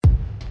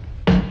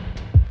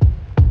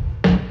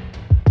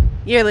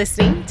You're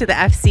listening to the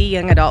FC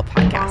Young Adult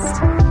Podcast.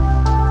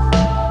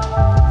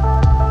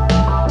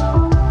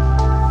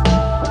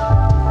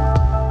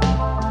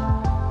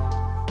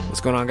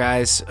 What's going on,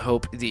 guys?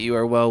 Hope that you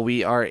are well.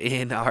 We are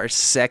in our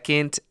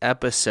second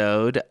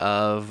episode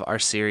of our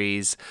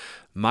series,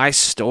 My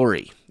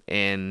Story.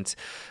 And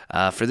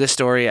for this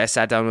story, I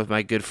sat down with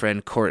my good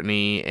friend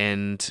Courtney,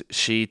 and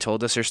she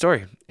told us her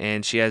story.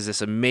 And she has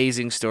this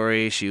amazing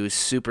story. She was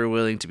super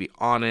willing to be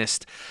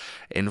honest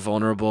and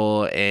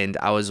vulnerable, and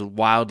I was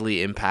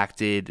wildly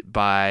impacted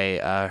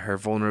by her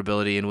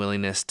vulnerability and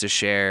willingness to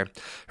share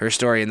her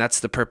story. And that's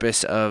the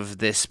purpose of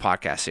this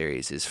podcast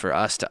series, is for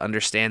us to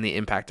understand the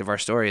impact of our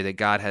story, that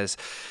God has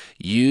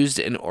used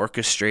and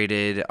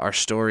orchestrated our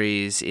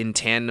stories in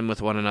tandem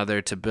with one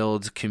another to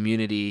build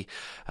community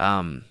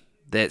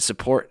that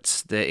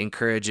supports, that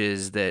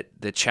encourages, that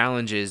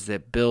challenges,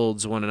 that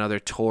builds one another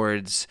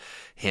towards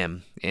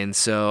Him. And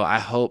so I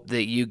hope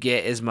that you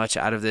get as much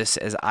out of this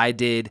as I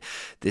did.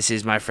 This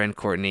is my friend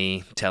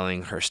Courtney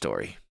telling her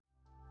story.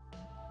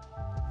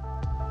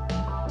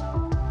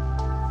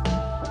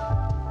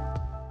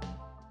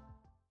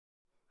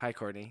 Hi,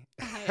 Courtney.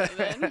 Hi,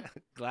 Evan.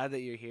 Glad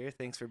that you're here.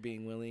 Thanks for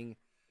being willing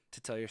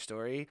to tell your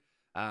story.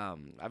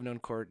 I've known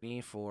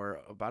Courtney for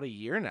about a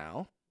year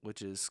now,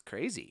 which is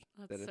crazy.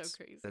 That's so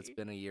crazy. That's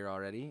been a year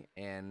already,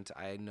 and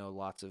I know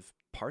lots of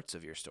parts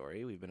of your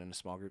story. We've been in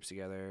small groups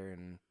together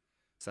and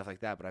stuff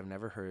like that, but I've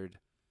never heard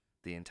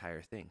the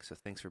entire thing. So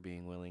thanks for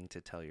being willing to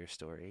tell your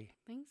story.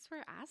 Thanks for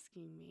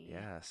asking me.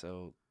 Yeah,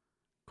 so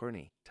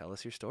Courtney, tell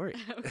us your story.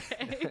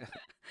 Okay.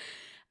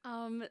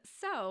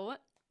 So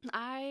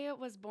I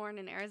was born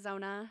in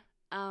Arizona.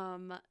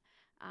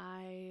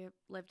 I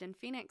lived in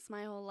Phoenix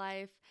my whole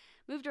life,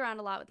 moved around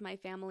a lot with my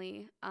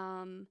family.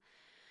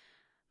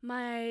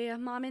 My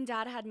mom and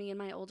dad had me and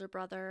my older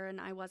brother,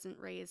 and I wasn't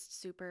raised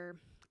super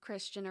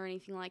Christian or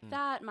anything like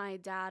that. My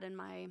dad and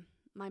my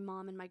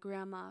mom and my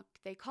grandma,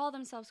 they call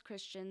themselves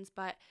Christians,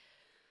 but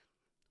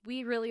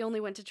we really only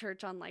went to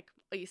church on like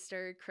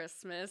Easter,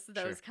 Christmas,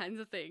 those kinds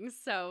of things.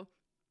 So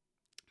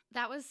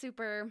that was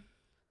super,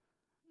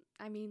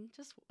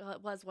 just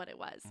was what it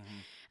was.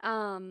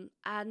 Mm-hmm.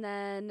 And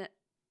then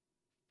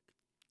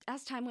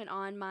as time went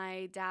on,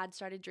 my dad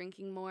started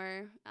drinking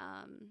more.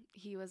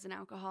 He was an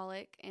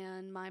alcoholic,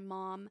 and my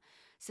mom,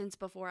 since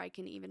before I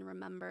can even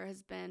remember,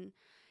 has been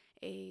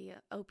a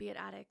opiate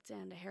addict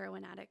and a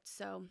heroin addict.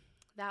 So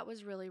that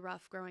was really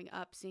rough growing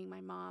up, seeing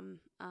my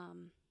mom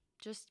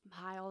just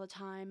high all the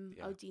time,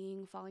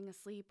 ODing, falling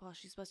asleep while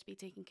she's supposed to be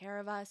taking care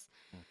of us.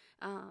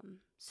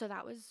 So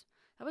that was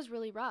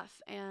really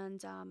rough.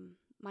 And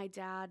my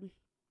dad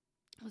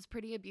was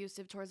pretty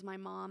abusive towards my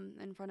mom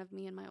in front of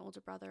me and my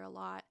older brother a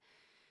lot.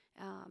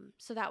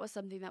 So that was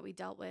something that we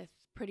dealt with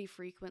pretty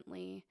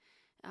frequently.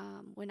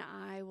 When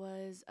I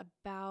was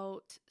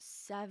about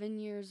 7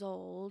 years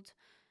old,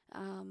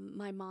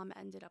 my mom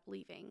ended up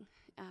leaving.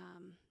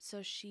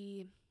 So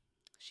she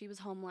was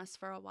homeless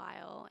for a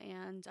while,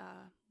 and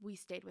we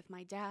stayed with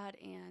my dad.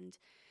 And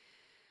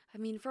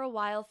for a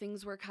while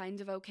things were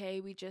kind of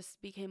okay. We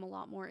just became a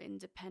lot more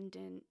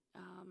independent,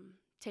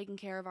 taking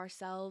care of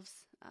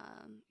ourselves,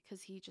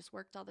 because he just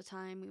worked all the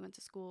time. We went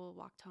to school,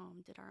 walked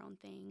home, did our own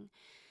thing.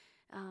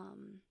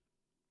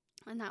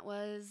 And that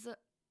was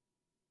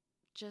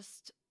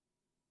just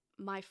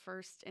my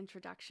first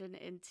introduction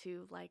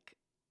into like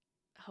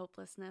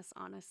hopelessness,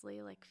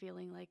 honestly, like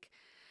feeling like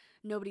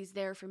nobody's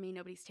there for me,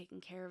 nobody's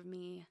taking care of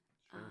me.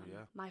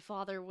 My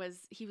father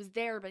was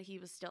there, but he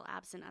was still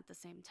absent at the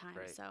same time.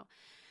 Right. So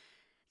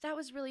that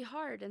was really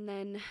hard. And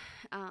then,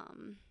 I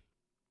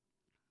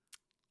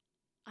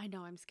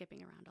know I'm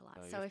skipping around a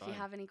lot. So if you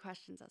have any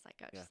questions as I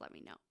go, just let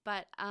me know.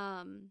 But,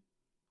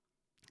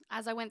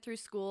 as I went through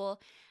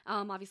school,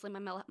 obviously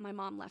my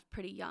mom left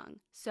pretty young.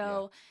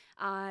 So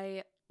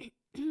I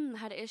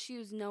had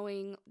issues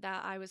knowing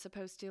that I was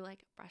supposed to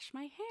like brush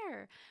my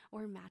hair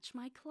or match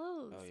my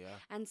clothes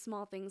and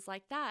small things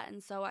like that.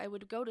 And so I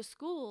would go to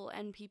school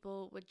and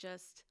people would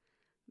just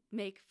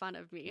make fun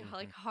of me,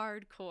 like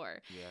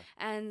hardcore.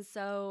 And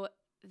so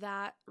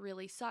that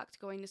really sucked,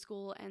 going to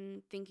school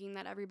and thinking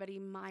that everybody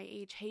my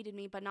age hated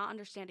me, but not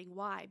understanding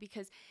why.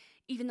 Because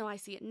even though I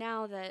see it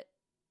now that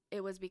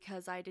it was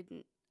because I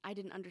didn't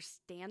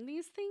understand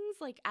these things.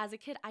 Like as a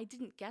kid, I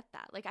didn't get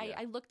that. Like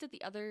I looked at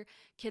the other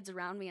kids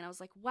around me and I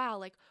was like, wow,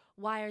 like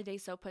why are they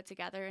so put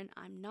together and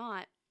I'm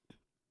not?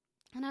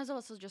 And I was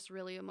also just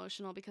really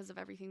emotional because of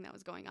everything that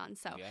was going on.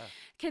 So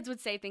kids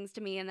would say things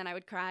to me and then I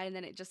would cry and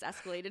then it just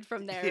escalated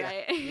from there,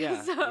 right?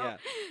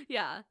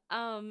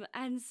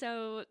 And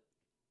so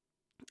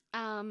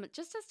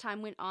just as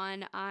time went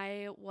on,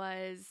 I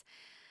was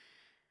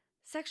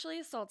sexually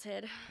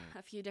assaulted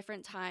a few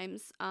different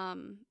times.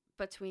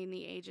 Between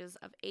the ages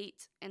of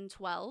 8 and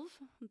 12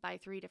 by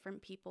 3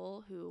 different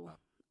people who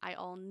I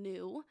all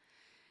knew.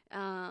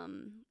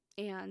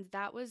 And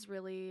that was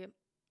really,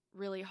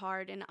 really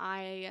hard. And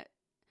I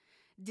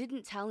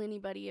didn't tell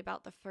anybody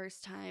about the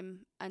first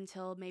time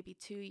until maybe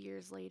 2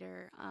 years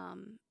later.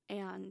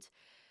 And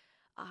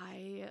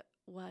I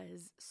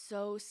was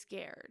so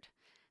scared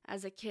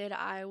As a kid,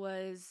 I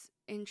was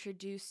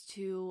introduced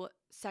to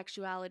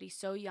sexuality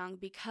so young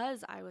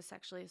because I was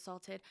sexually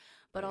assaulted,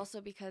 but Right.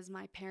 also because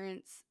my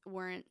parents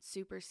weren't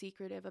super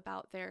secretive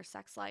about their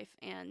sex life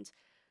and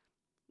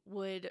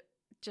would,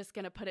 just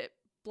gonna put it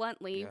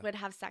bluntly, Yeah. would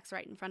have sex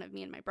right in front of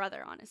me and my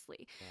brother,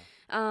 honestly.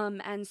 Yeah.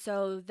 And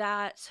so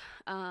that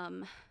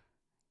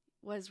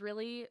was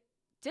really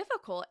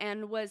difficult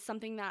and was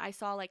something that I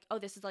saw like, oh,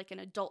 this is like an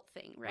adult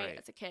thing, right?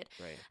 As a kid.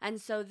 Right.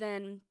 And so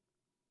then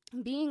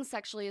being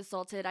sexually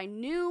assaulted, I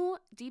knew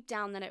deep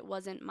down that it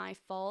wasn't my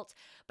fault,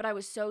 but I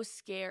was so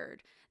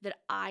scared that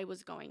I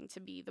was going to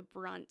be the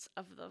brunt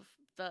of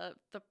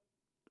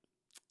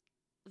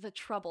the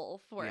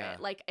trouble for Yeah. it.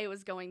 Like it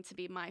was going to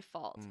be my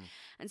fault.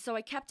 And so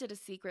I kept it a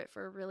secret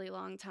for a really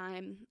long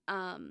time.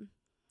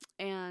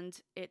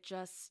 And it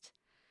just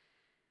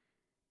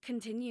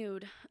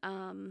continued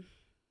a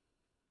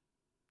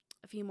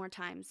few more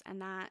times,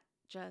 and that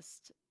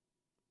just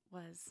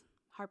was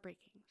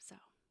heartbreaking. So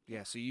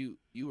Yeah, so you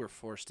were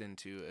forced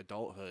into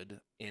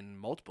adulthood in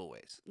multiple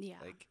ways. yeah.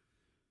 Like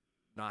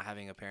not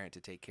having a parent to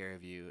take care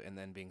of you and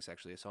then being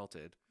sexually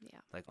assaulted.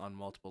 Yeah. Like on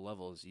multiple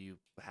levels, you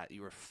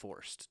were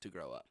forced to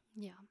grow up.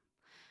 Yeah.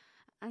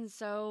 And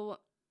so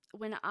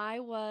when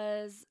I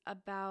was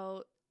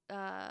about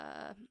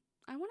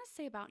I want to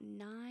say about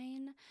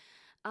 9,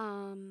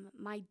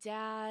 my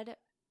dad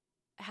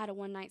had a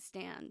one-night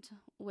stand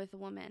with a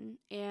woman,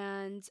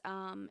 and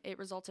it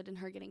resulted in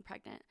her getting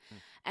pregnant.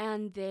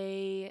 And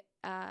they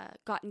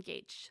got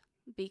engaged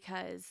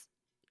because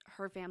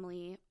her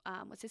family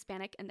was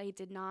Hispanic, and they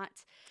did not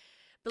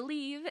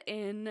believe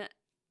in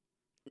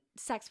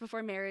sex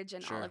before marriage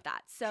and all of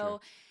that.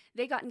 So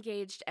they got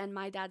engaged, and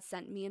my dad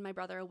sent me and my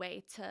brother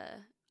away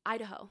to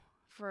Idaho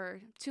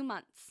for 2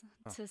 months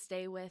to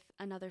stay with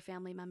another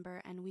family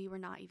member, and we were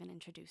not even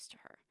introduced to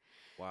her.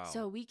 Wow.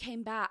 So we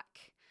came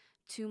back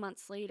 2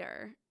 months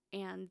later,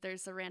 and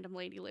there's a random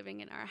lady living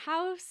in our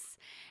house,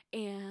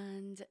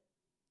 and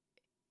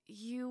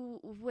you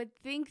would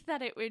think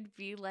that it would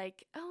be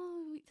like,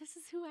 oh, this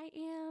is who I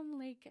am,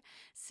 like,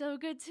 so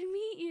good to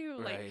meet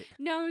you. Right. Like,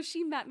 no,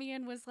 she met me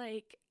and was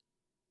like,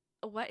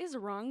 what is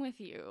wrong with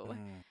you?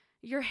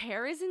 Your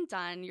hair isn't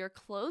done, your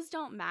clothes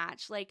don't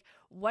match, like,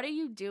 what are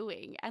you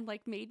doing? And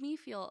like made me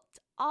feel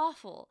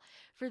awful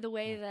for the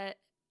way that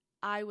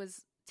I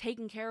was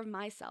taking care of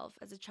myself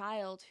as a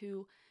child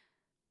who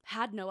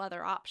had no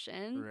other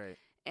option. Right.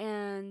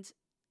 And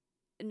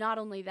not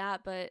only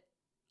that, but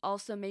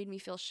also made me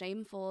feel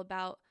shameful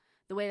about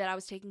the way that I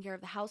was taking care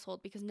of the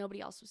household because nobody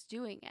else was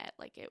doing it.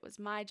 Like, it was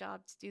my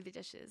job to do the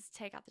dishes,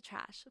 take out the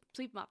trash,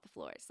 sweep them off the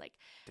floors, like,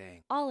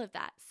 Dang. all of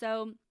that.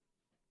 So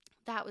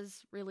that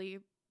was really,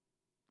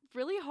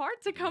 really hard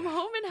to come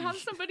home and have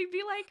somebody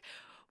be like,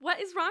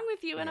 what is wrong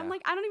with you? And I'm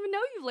like, I don't even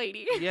know you,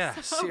 lady. Yeah,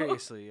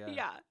 seriously, yeah.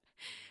 Yeah.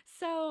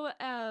 So,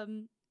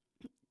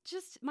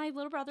 just my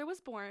little brother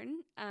was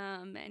born,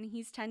 and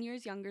he's 10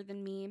 years younger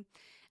than me.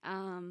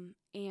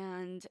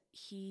 And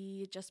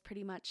he just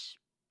pretty much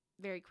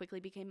very quickly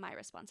became my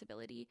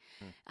responsibility.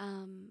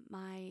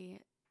 My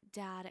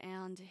dad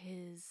and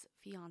his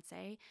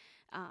fiance,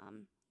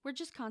 were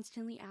just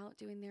constantly out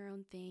doing their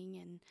own thing.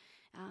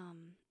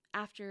 And,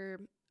 after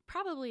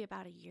probably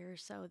about a year or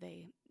so,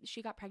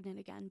 she got pregnant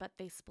again, but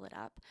they split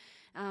up.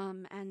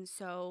 And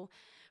so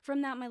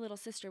from that, my little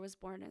sister was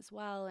born as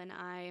well. And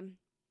I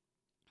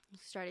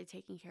started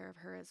taking care of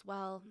her as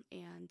well.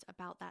 And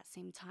about that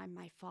same time,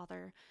 my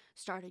father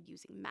started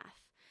using meth.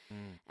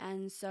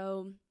 And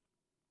so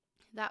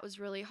that was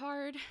really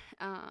hard.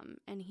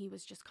 And he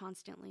was just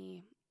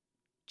constantly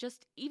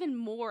just even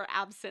more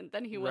absent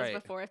than he was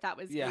before, if that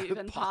was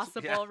even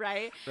possible,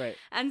 right? Right.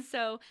 And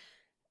so,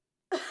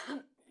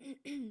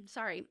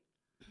 sorry.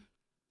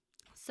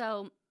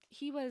 So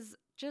he was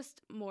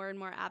just more and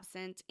more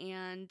absent,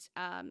 and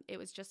it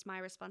was just my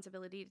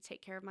responsibility to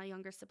take care of my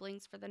younger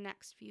siblings for the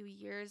next few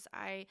years.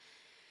 I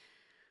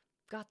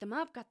got them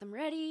up, got them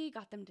ready,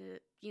 got them to,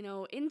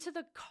 into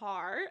the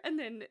car, and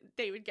then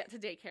they would get to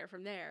daycare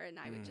from there, and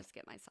I would just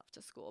get myself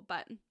to school.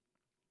 But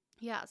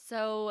yeah,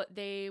 so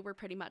they were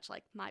pretty much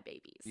like my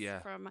babies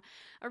from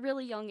a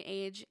really young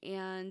age.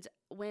 And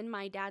when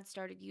my dad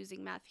started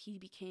using meth, he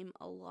became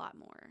a lot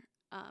more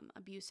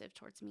abusive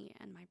towards me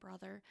and my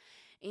brother.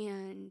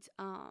 And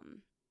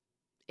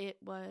it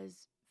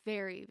was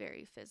very,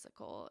 very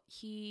physical.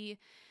 He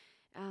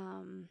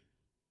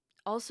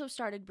also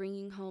started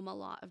bringing home a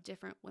lot of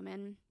different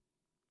women.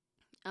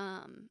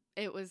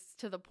 It was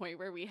to the point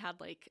where we had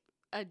like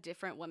a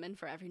different woman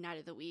for every night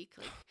of the week.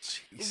 Like,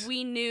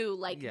 we knew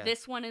like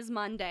this one is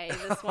Monday,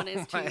 this one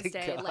is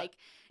Tuesday. Like,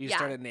 you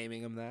started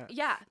naming them that.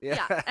 Yeah.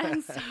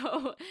 And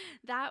so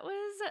that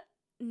was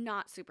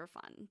not super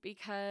fun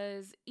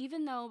because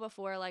even though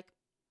before, like,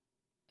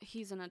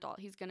 he's an adult,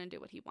 he's gonna do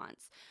what he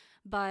wants,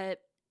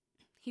 but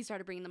he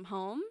started bringing them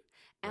home,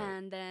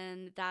 and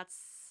then that's,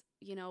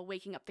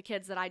 waking up the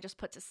kids that I just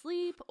put to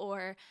sleep,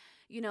 or,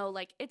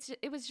 like,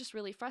 it was just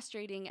really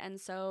frustrating. And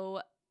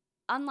so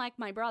unlike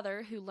my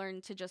brother who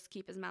learned to just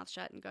keep his mouth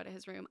shut and go to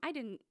his room, I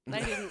didn't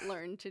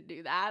learn to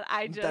do that.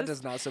 That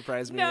does not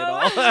surprise me no, at all.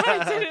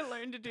 I didn't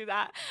learn to do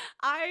that.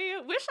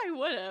 I wish I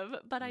would have,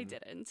 but I Mm.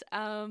 didn't.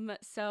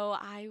 So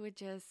I would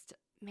just,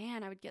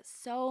 man, I would get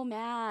so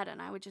mad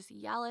and I would just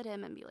yell at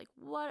him and be like,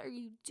 "What are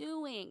you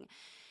doing?"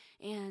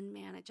 And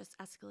man, it just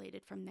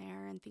escalated from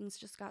there and things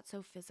just got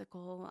so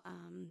physical.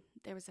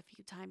 There was a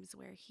few times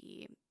where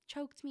he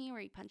choked me,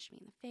 where he punched me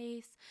in the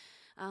face.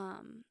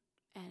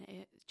 And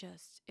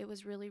it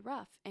was really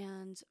rough.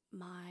 And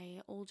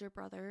my older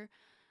brother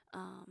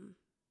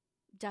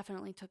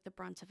definitely took the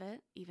brunt of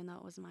it, even though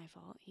it was my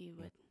fault. He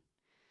would,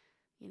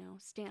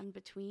 stand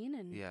between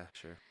and Yeah,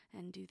 sure.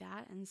 and do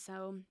that. And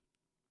so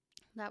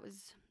that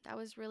was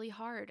really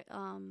hard.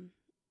 And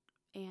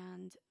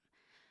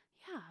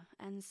yeah,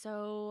 and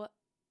so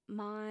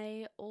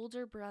my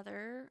older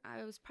brother,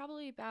 I was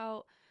probably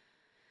about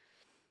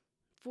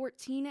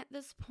 14 at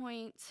this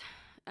point,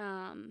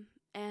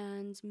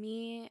 and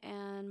me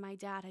and my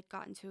dad had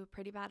gotten to a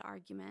pretty bad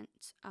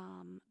argument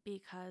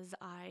because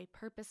I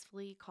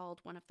purposefully called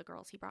one of the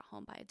girls he brought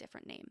home by a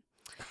different name.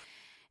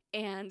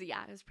 And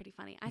yeah, it was pretty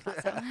funny. I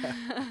thought so.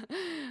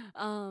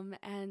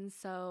 And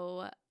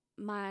so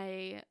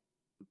my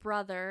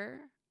brother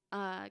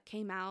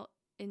came out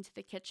into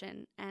the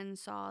kitchen and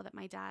saw that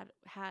my dad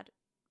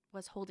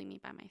was holding me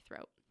by my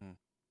throat.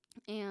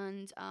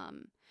 And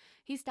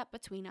he stepped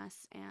between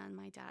us, and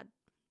my dad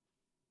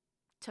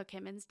took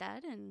him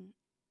instead and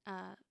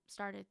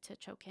started to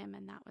choke him.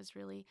 And that was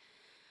really,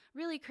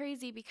 really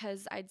crazy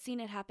because I'd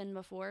seen it happen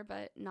before,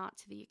 but not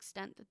to the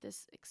extent that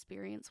this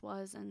experience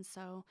was. And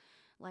so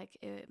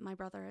my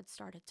brother had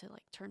started to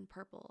turn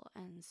purple.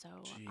 And so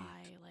Jeez.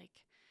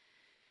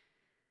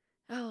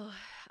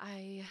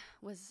 I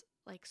was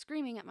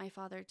screaming at my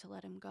father to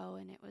let him go,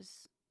 and it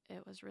was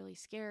really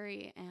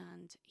scary,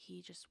 and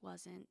he just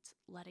wasn't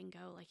letting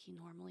go like he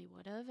normally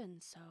would have.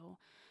 And so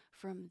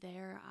from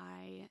there,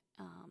 I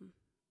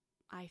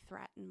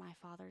threatened my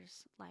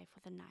father's life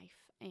with a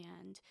knife,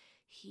 and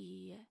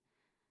he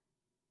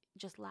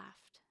just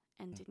laughed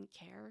and didn't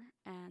care.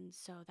 And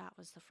so that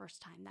was the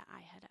first time that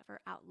I had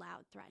ever out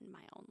loud threatened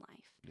my own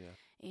life. Yeah.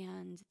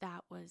 And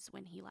that was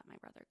when he let my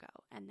brother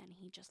go, and then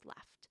he just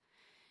left.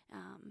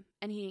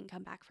 And he didn't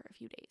come back for a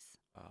few days.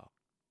 Wow.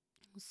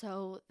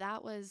 So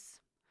that was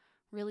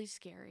really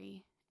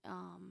scary.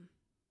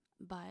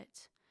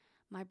 But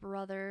my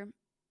brother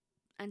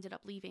ended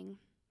up leaving.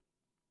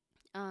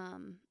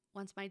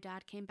 Once my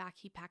dad came back,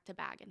 he packed a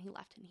bag and he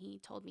left, and he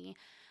told me,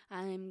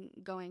 "I'm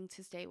going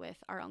to stay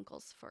with our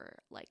uncles for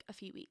a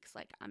few weeks.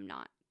 I'm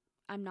not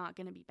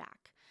going to be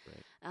back."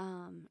 Right.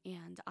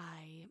 And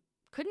I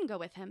couldn't go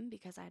with him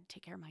because I had to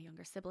take care of my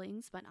younger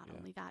siblings, but not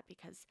only that,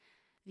 because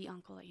the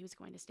uncle that he was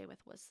going to stay with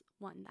was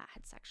one that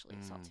had sexually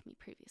assaulted me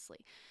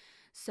previously.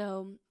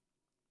 So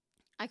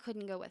I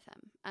couldn't go with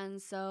him.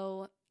 And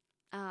so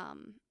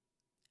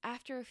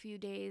after a few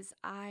days,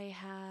 I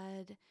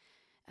had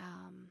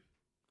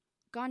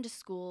gone to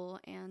school,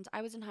 and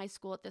I was in high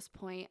school at this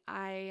point.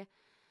 I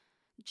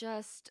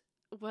just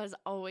was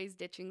always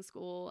ditching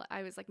school.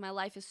 I was my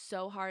life is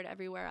so hard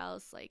everywhere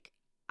else.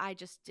 I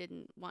just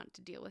didn't want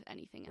to deal with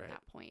anything at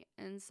that point.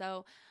 And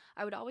so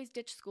I would always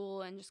ditch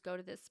school and just go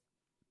to this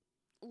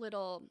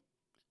little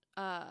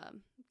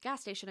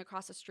gas station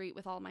across the street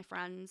with all my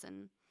friends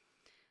and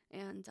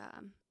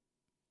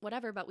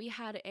whatever. But we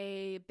had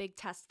a big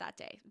test that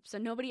day, so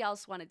nobody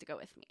else wanted to go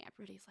with me.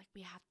 Everybody's like,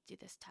 "We have to do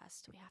this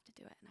test. We have to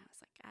do it." And I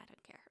was like, "I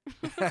don't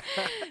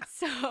care."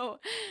 So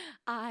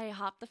I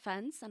hopped the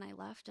fence and I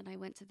left, and I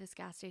went to this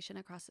gas station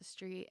across the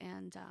street.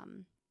 And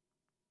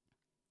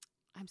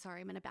I'm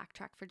sorry, I'm going to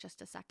backtrack for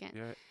just a second.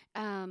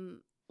 Yeah.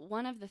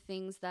 One of the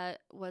things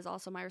that was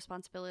also my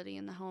responsibility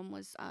in the home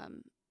was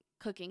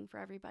cooking for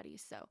everybody.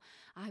 So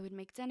I would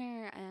make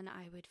dinner and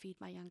I would feed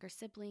my younger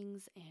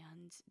siblings,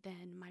 and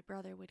then my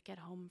brother would get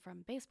home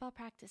from baseball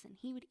practice and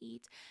he would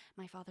eat.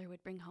 My father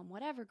would bring home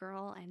whatever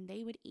girl and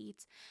they would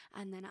eat,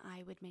 and then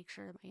I would make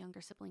sure my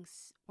younger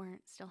siblings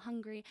weren't still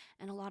hungry.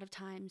 And a lot of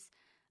times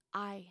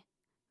I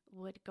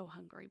would go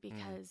hungry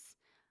because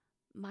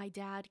my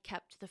dad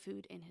kept the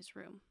food in his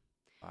room.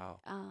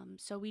 Wow.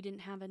 So we didn't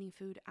have any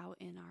food out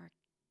in our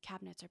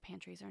cabinets or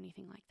pantries or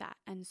anything like that.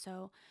 And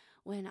so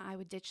when I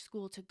would ditch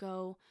school to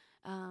go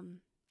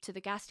to the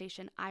gas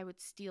station, I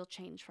would steal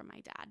change from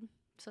my dad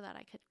so that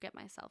I could get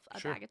myself a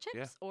bag of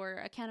chips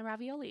or a can of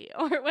ravioli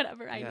or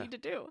whatever I need to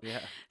do. Yeah.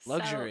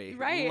 Luxury. So,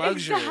 right.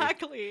 Luxury.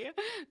 Exactly.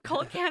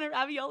 Cold can of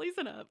raviolis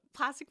and a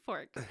plastic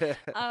fork.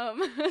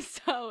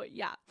 So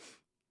yeah.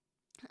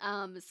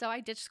 So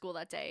I ditched school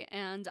that day,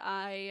 and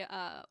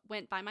I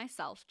went by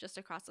myself just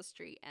across the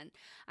street, and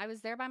I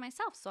was there by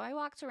myself. So I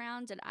walked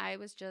around and I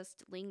was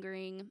just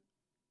lingering,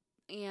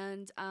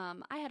 and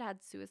I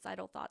had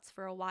suicidal thoughts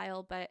for a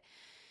while, but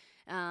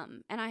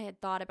and I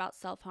had thought about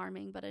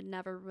self-harming, but had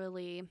never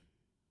really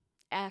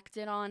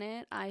acted on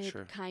it. I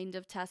had kind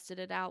of tested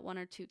it out 1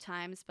 or 2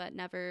 times, but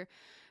never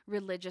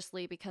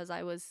religiously, because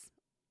I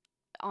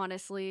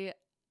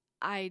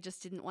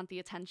just didn't want the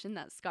attention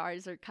that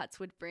scars or cuts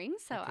would bring.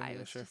 So I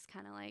was just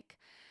kind of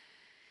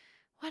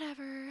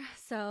whatever.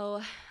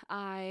 So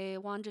I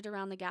wandered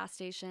around the gas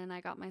station.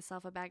 I got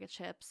myself a bag of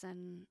chips,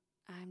 and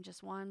I'm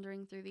just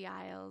wandering through the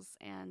aisles,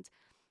 and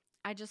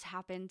I just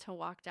happened to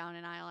walk down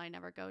an aisle I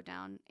never go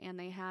down, and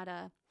they had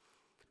a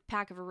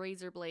pack of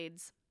razor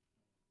blades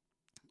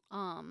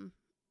on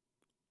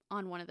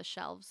one of the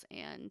shelves,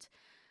 and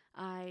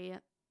I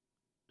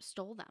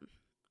stole them.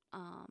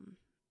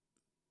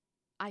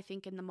 I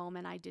think in the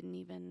moment I didn't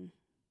even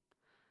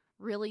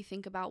really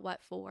think about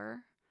what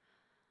for.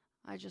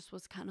 I just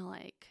was kind of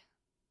like,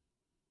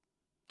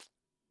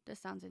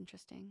 this sounds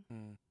interesting.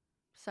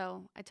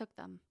 So I took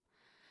them,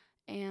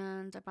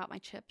 and I bought my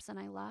chips, and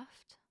I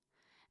left.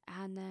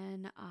 And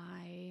then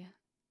a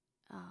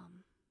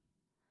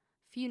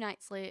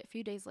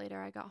few days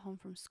later, I got home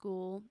from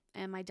school,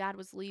 and my dad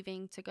was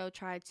leaving to go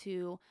try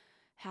to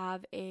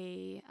have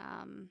a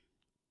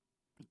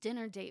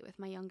dinner date with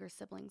my younger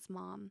sibling's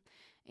mom,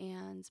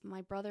 and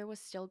my brother was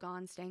still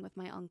gone, staying with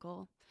my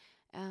uncle,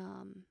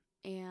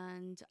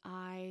 and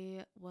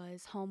I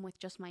was home with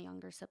just my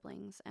younger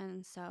siblings.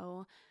 And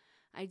so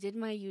I did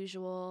my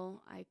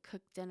usual. I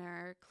cooked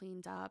dinner,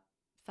 cleaned up,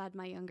 fed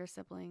my younger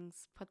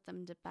siblings, put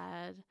them to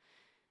bed,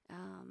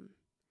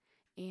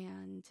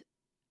 and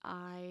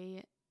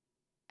I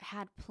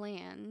had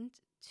planned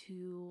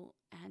to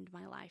end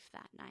my life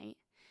that night.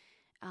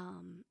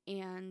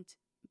 And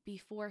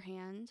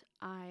beforehand,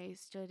 I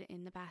stood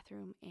in the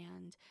bathroom,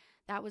 and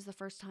that was the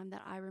first time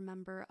that I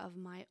remember of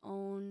my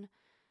own,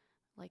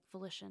 like,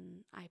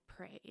 volition. I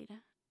prayed.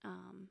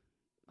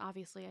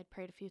 Obviously, I'd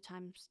prayed a few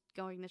times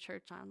going to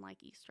church on,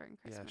 like, Easter and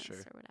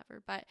Christmas or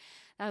whatever, but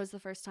that was the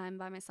first time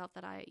by myself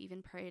that I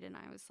even prayed, and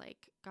I was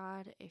like,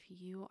 God, if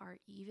you are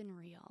even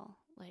real,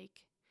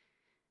 like,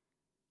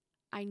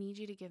 I need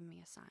you to give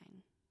me a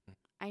sign.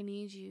 I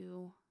need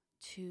you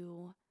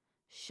to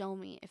show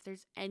me if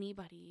there's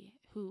anybody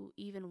who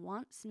even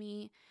wants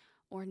me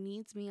or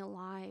needs me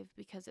alive,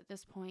 because at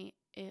this point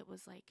it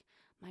was like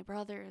my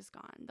brother is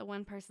gone, the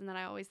one person that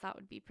I always thought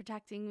would be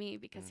protecting me,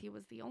 because he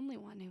was the only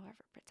one who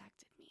ever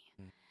protected me.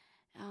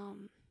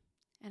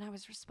 And I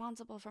was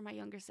responsible for my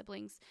younger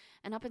siblings,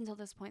 and up until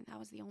this point that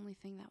was the only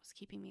thing that was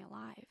keeping me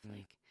alive,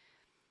 like,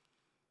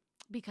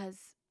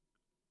 because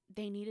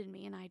they needed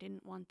me, and I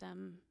didn't want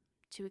them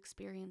to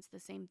experience the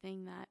same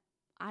thing that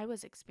I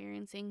was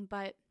experiencing.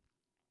 But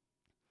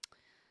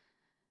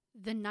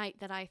the night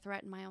that I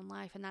threatened my own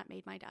life and that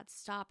made my dad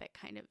stop, it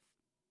kind of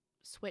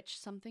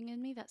switched something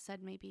in me that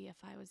said maybe if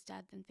I was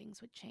dead, then things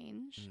would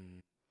change.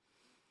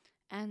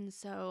 And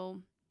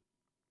so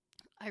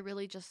I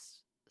really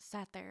just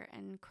sat there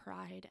and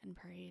cried and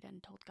prayed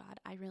and told God,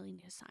 I really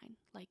need a sign.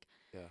 Like,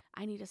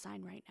 I need a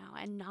sign right now,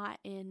 and not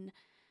in,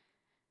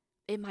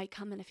 it might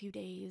come in a few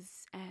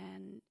days,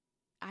 and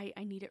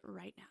I need it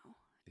right now.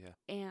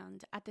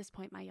 And at this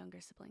point, my younger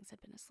siblings had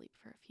been asleep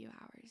for a few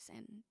hours,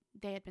 and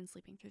they had been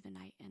sleeping through the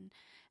night. And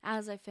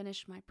as I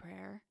finished my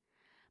prayer,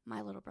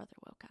 my little brother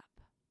woke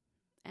up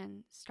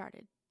and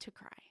started to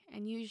cry.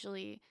 And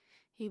usually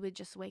he would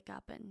just wake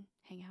up and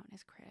hang out in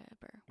his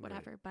crib or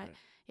whatever. But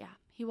yeah,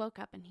 he woke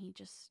up and he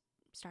just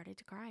started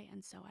to cry.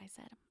 And so I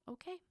said,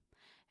 okay.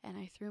 And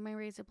I threw my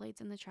razor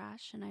blades in the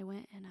trash, and I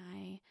went and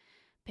I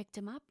picked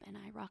him up and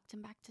I rocked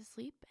him back to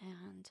sleep,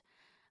 and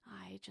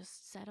I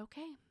just said,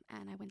 okay.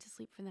 And I went to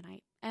sleep for the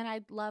night. And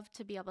I'd love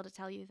to be able to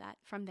tell you that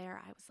from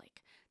there, I was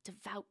like,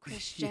 devout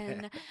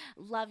Christian,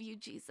 love you,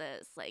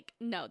 Jesus. Like,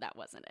 no, that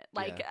wasn't it.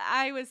 Like,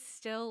 I was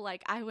still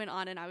like, I went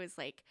on and I was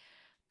like,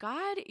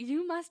 God,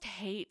 you must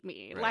hate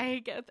me.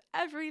 Like,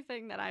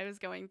 everything that I was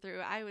going through,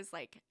 I was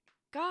like,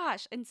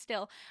 gosh. And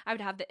still, I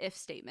would have the if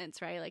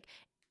statements, right? Like,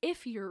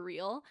 if you're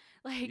real,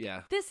 like,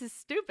 this is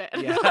stupid.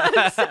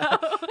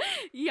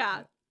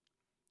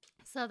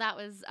 So that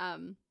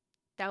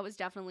was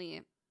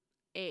definitely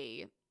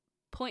a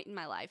point in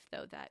my life,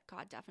 though, that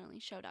God definitely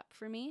showed up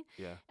for me.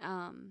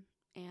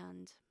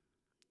 And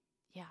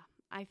yeah,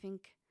 I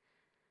think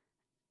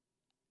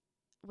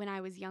when I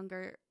was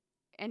younger,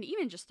 and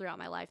even just throughout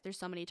my life, there's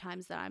so many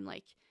times that I'm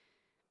like,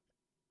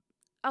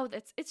 oh,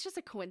 it's just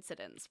a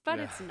coincidence, but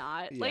it's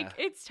not. Like,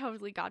 it's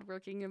totally God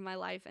working in my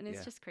life, and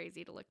it's just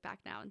crazy to look back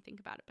now and think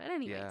about it. But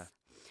anyways,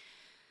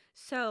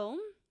 so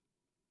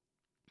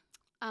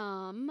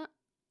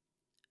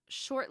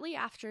shortly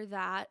after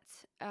that,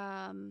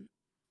 okay.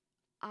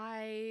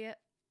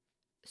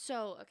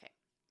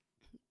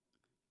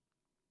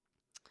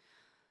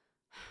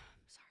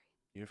 Sorry.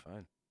 You're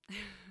fine.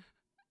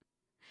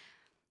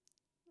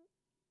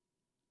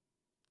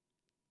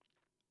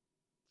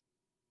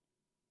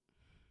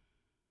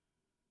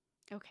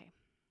 Okay.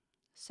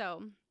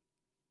 So,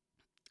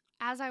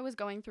 as I was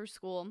going through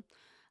school,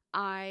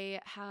 I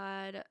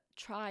had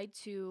tried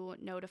to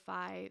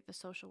notify the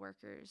social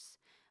workers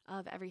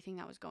of everything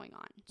that was going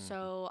on.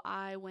 So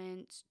I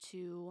went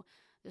to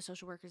the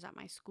social workers at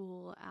my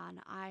school, and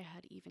I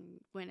had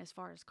even went as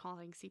far as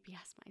calling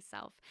CPS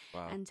myself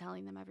and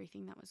telling them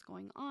everything that was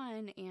going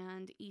on.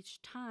 And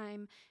each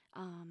time,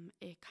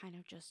 it kind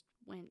of just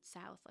went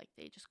south. Like,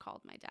 they just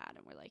called my dad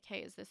and were like, hey,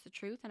 is this the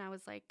truth? And I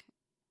was like,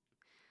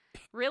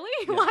 really?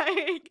 Yeah.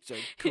 Like, So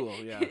cool,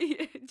 yeah.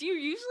 do you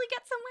usually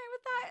get somewhere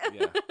with that?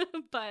 Yeah.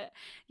 But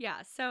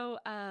yeah, so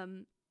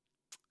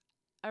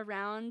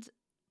around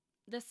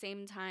the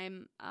same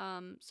time,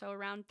 so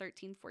around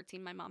 13,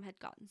 14, my mom had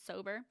gotten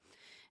sober.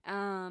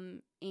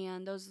 And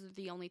those are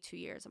the only 2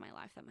 years of my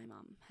life that my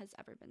mom has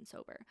ever been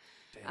sober.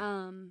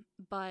 Damn.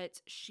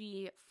 But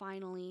she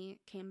finally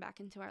came back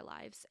into our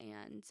lives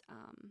and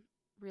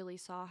really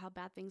saw how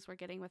bad things were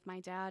getting with my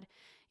dad.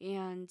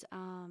 And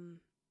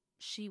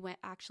she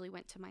actually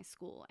went to my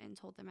school and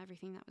told them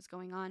everything that was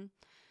going on,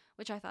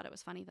 which I thought it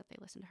was funny that they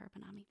listened to her,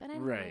 but not me. But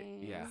anyways, Right,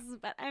 yeah.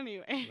 But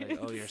anyway, Like,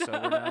 oh, you're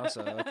sober now,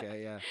 so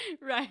okay, yeah.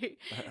 Right.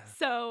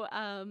 So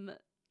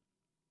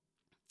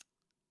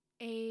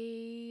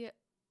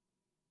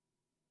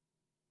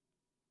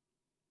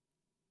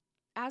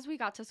as we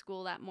got to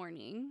school that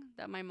morning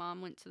that my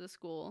mom went to the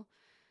school,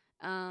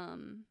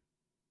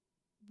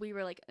 we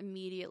were like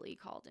immediately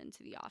called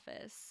into the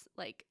office.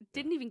 Like,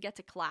 didn't even get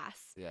to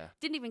class. Yeah.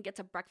 Didn't even get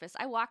to breakfast.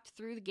 I walked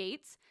through the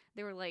gates.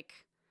 They were like,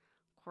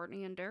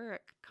 Courtney and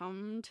Derek,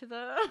 come to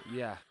the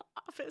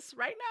office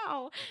right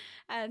now.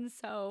 And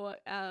so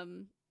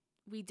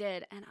we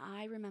did. And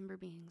I remember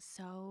being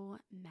so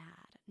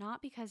mad,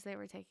 not because they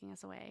were taking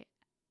us away,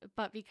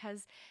 but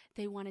because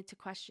they wanted to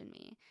question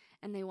me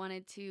and they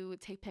wanted to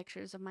take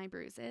pictures of my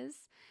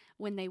bruises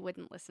when they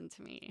wouldn't listen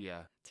to me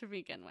to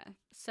begin with.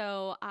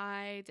 So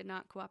I did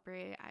not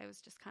cooperate. I was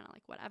just kind of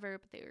like, whatever,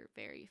 but they were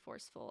very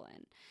forceful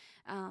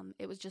and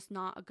it was just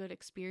not a good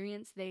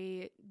experience.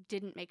 They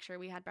didn't make sure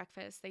we had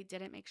breakfast. They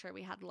didn't make sure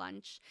we had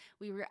lunch.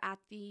 We were at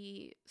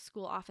the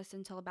school office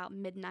until about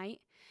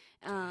midnight.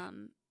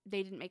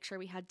 They didn't make sure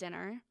we had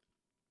dinner.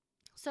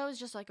 So it was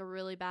just like a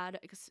really bad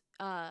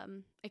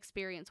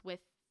experience with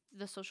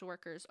the social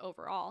workers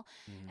overall.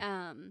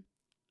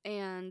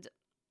 And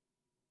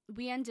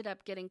we ended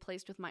up getting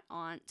placed with my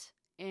aunt,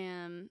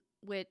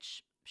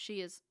 which she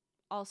is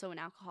also an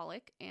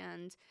alcoholic.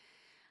 And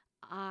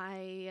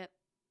I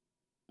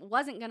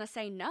wasn't going to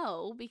say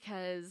no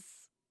because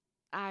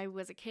I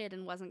was a kid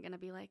and wasn't going to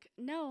be like,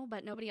 no,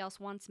 but nobody else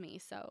wants me.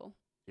 So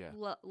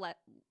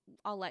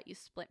I'll let you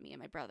split me and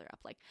my brother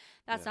up. Like,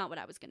 that's not what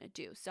I was going to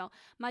do. So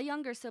my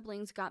younger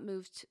siblings got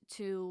moved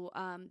to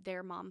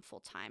their mom full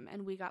time,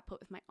 and we got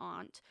put with my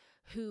aunt,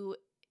 who,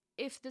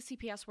 if the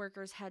CPS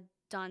workers had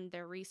done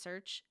their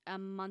research a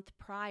month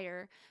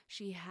prior,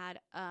 she had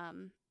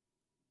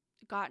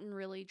gotten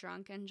really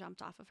drunk and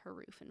jumped off of her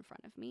roof in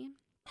front of me.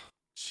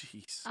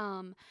 Jeez.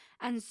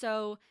 And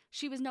so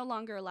she was no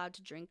longer allowed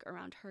to drink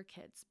around her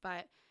kids,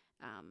 but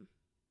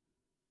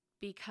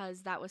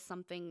because that was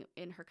something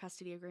in her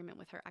custody agreement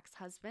with her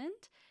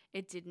ex-husband,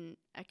 it didn't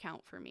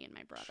account for me and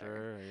my brother.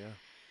 Sure, yeah.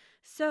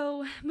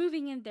 So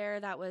moving in there,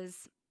 that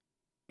was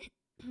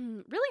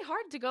really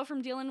hard to go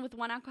from dealing with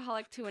one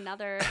alcoholic to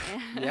another.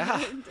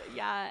 And,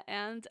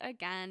 and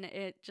again,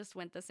 it just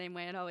went the same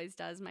way it always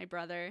does. My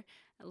brother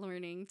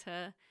learning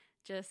to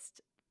just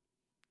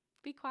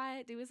be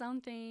quiet, do his own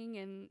thing,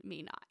 and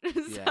me not.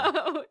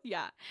 So,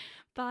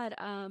 But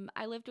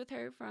I lived with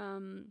her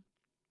from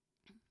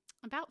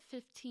about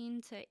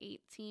 15 to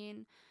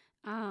 18,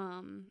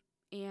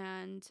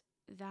 and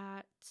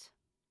that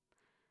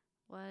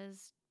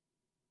was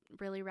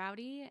really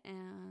rowdy,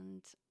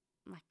 and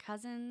my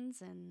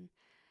cousins, and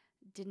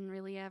didn't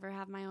really ever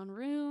have my own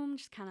room,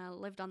 just kind of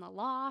lived on the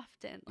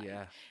loft, and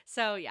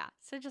so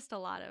just a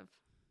lot of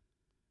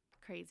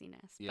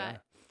craziness.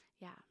 But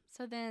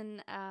so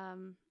then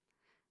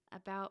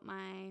about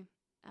my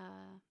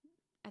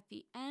at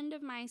the end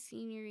of my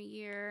senior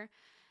year,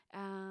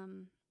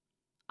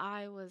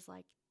 I was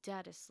like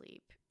dead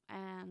asleep,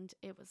 and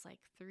it was like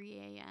 3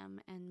 a.m.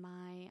 and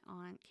my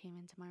aunt came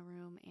into my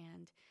room,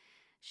 and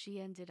she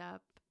ended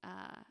up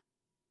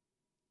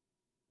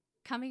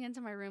coming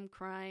into my room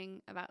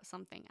crying about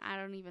something. I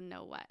don't even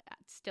know what.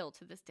 Still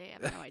to this day,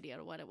 I have no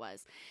idea what it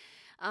was.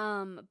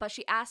 But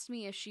she asked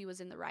me if she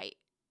was in the right,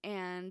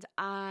 and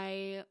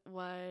I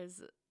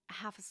was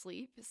half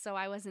asleep, so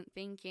I wasn't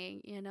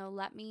thinking,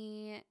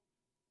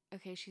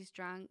 okay, she's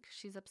drunk,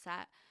 she's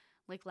upset,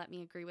 like, let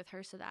me agree with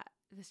her so that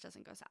this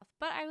doesn't go south.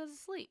 But I was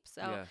asleep,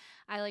 so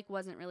I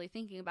wasn't really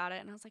thinking about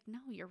it, and I was like, no,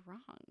 you're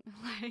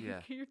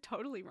wrong. You're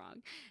totally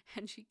wrong.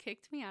 And she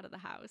kicked me out of the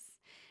house.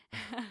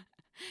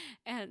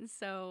 And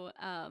so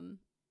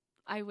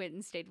I went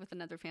and stayed with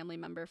another family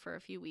member for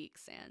a few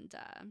weeks, and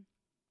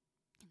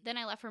then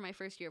I left for my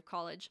first year of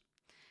college.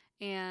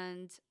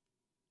 And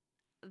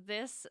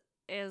this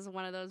is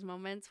one of those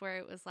moments where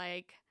it was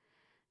like,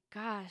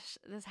 gosh,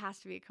 this has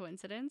to be a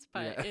coincidence,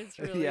 but it's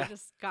really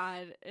just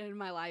God in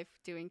my life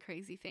doing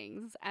crazy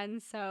things.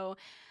 And so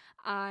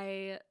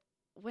I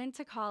went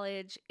to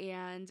college,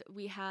 and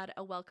we had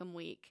a welcome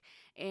week,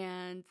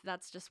 and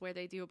that's just where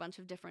they do a bunch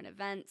of different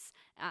events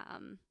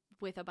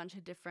with a bunch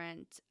of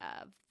different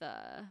of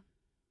the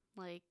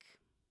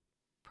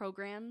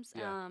programs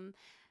to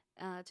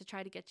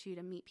try to get you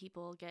to meet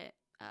people, get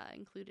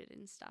included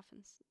in stuff,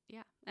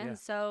 and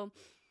so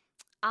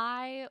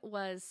I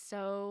was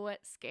so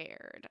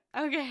scared.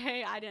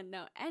 Okay, I didn't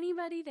know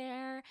anybody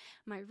there.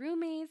 My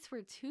roommates us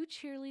were two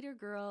cheerleader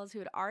girls who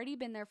had already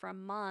been there for a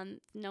month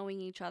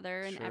knowing each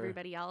other and Sure.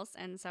 everybody else.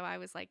 And so I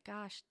was like,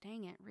 gosh,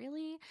 dang it,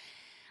 really?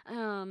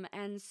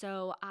 And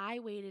so I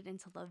waited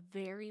until the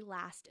very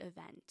last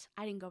event.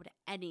 I didn't go to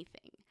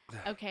anything.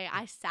 Okay,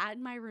 I sat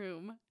in my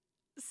room.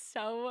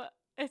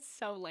 It's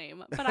so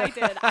lame, but I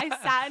did. I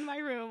sat in my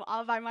room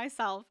all by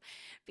myself,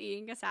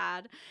 being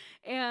sad,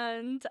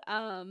 and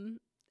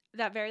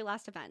that very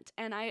last event,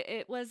 and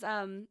it was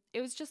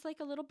just like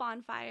a little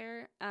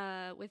bonfire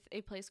with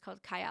a place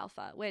called Chi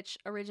Alpha, which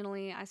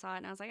originally I saw it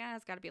and I was like,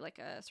 it's got to be like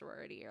a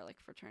sorority or like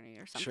fraternity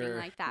or something Sure.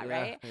 like that,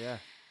 Yeah, right? Yeah.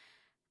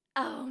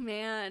 Oh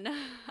man,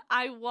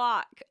 I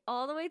walk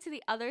all the way to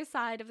the other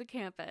side of the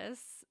campus,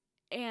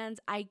 and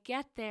I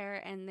get there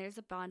and there's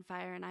a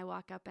bonfire, and I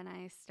walk up and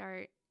I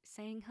start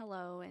saying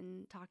hello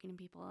and talking to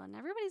people, and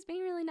everybody's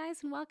being really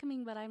nice and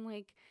welcoming, but I'm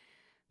like,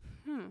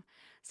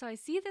 So I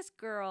see this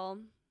girl,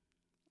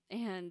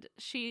 and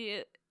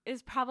she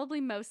is probably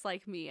most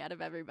like me out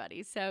of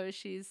everybody. So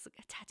she's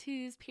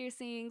tattoos,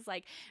 piercings,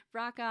 like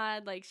rock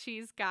on, like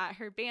she's got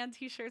her band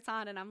t-shirts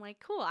on, and I'm like,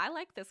 cool, I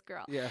like this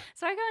girl. Yeah.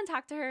 So I go and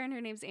talk to her, and her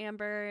name's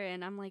Amber,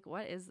 and I'm like,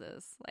 what is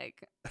this?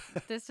 Like,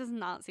 this does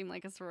not seem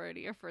like a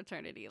sorority or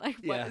fraternity. Like,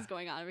 what is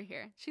going on over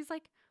here? She's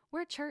like,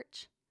 we're a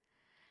church.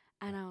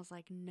 And I was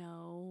like,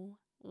 no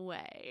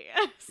way.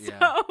 So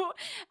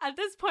at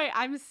this point,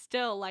 I'm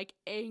still like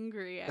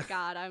angry at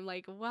God. I'm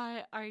like,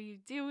 what are you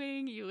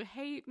doing? You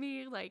hate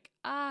me. Like,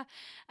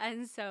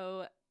 And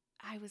so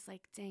I was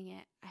like, dang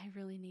it, I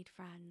really need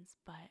friends,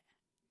 but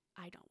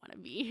I don't want to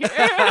be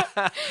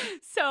here.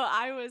 So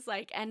I was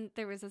like, and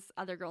there was this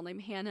other girl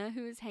named Hannah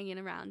who was hanging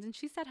around, and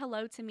she said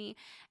hello to me.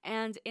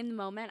 And in the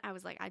moment, I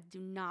was like, I do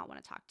not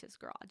want to talk to this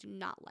girl. I do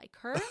not like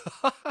her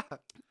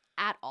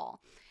at all.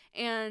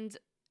 And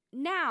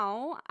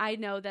now I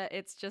know that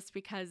it's just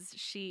because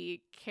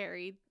she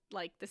carried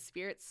like the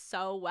Spirit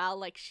so well.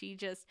 Like she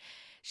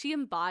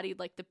embodied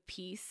like the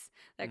peace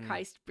that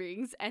Christ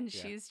brings. And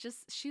she's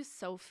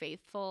so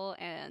faithful.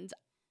 And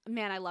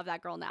man, I love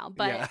that girl now.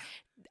 But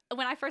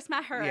when I first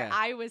met her,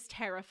 I was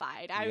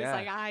terrified. I was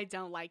like, I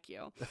don't like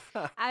you.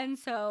 And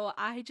so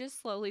I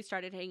just slowly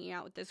started hanging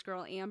out with this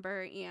girl,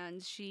 Amber,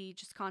 and she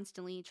just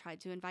constantly tried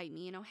to invite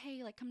me,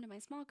 hey, like come to my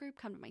small group,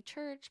 come to my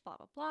church, blah,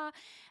 blah, blah.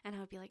 And I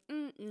would be like,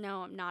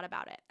 no, I'm not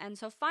about it. And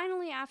so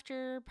finally,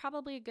 after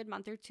probably a good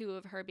month or two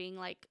of her being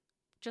like,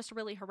 just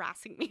really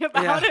harassing me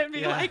about it,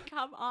 being like,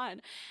 come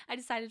on, I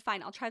decided,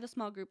 fine, I'll try the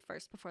small group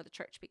first before the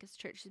church because the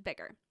church is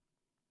bigger.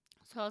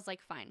 So I was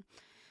like, fine.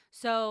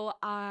 So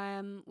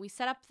we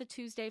set up the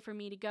Tuesday for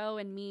me to go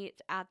and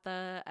meet at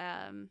the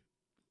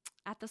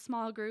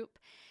small group,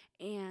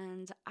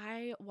 and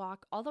I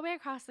walk all the way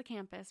across the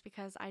campus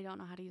because I don't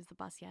know how to use the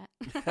bus yet.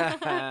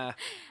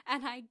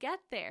 And I get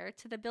there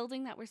to the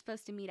building that we're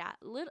supposed to meet at.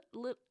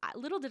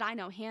 Little did I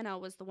know Hannah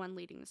was the one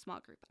leading the small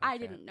group. Okay. I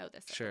didn't know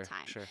this at the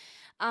time. Sure.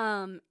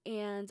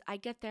 And I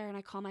get there and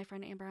I call my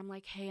friend Amber. I'm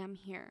like, hey, I'm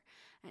here.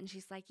 And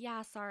she's like,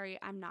 yeah, sorry,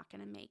 I'm not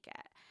going to make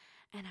it.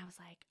 And I was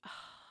like, oh.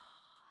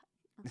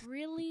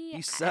 Really?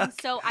 You suck. And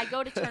so I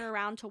go to turn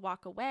around to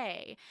walk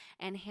away,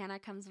 and Hannah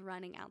comes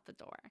running out the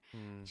door.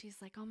 She's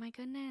like, oh my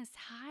goodness,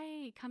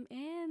 hi, come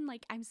in.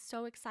 Like, I'm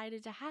so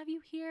excited to have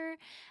you here.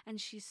 And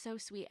she's so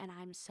sweet, and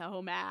I'm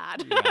so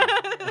mad.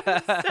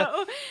 Yeah.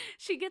 So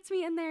she gets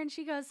me in there, and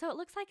she goes, so it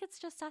looks like it's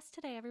just us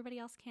today. Everybody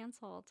else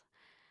canceled.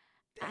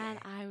 Dang. And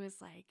I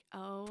was like,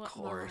 oh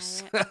my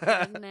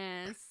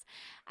goodness.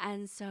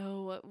 And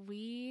so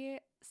we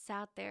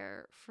sat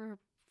there for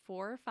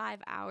 4 or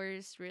 5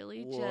 hours,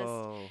 really.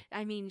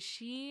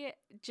 She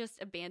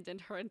just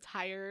abandoned her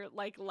entire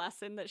like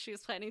lesson that she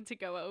was planning to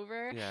go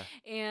over. Yeah.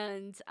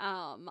 And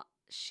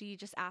she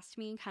just asked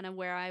me kind of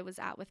where I was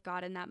at with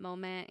God in that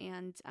moment,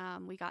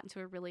 and we got into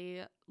a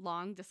really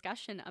long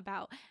discussion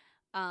about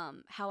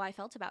how I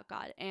felt about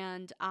God.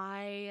 And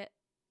I,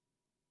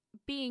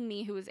 being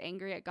me who was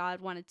angry at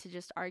God, wanted to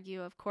just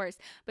argue, of course,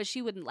 but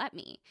she wouldn't let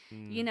me.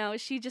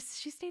 She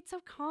stayed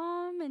so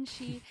calm, and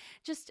she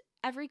just,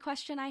 every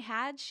question I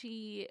had,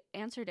 she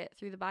answered it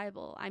through the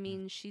Bible. I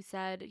mean, she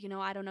said,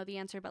 I don't know the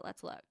answer, but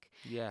let's look.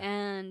 Yeah.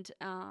 And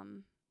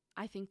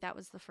I think that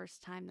was the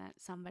first time that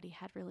somebody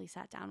had really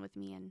sat down with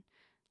me and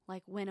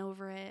like went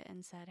over it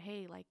and said,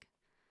 hey, like,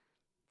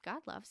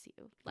 God loves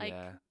you. Like,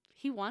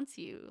 he wants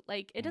you.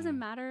 Like, it doesn't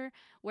matter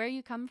where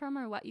you come from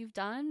or what you've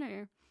done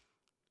or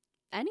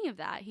any of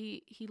that.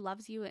 He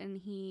loves you,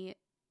 and he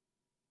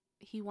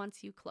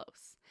wants you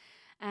close.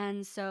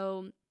 And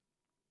so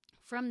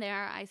from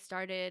there, I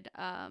started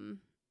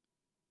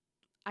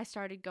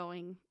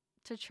going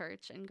to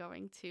church and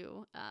going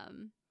to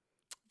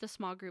the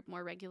small group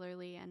more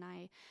regularly, and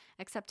I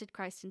accepted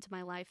Christ into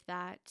my life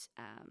that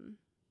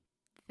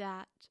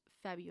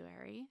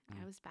February.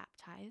 I was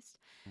baptized,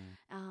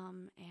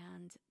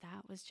 and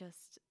that was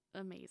just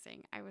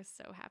amazing. I was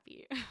so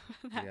happy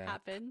that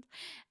happened.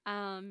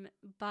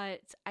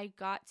 But I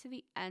got to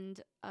the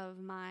end of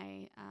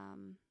my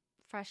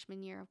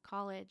freshman year of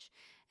college,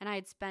 and I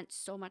had spent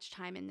so much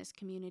time in this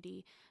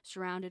community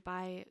surrounded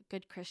by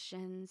good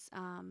Christians,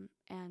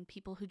 and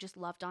people who just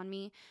loved on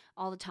me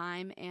all the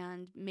time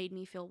and made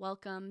me feel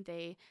welcome.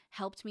 They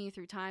helped me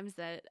through times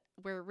that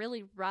were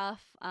really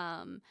rough.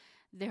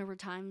 There were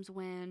times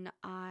when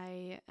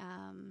I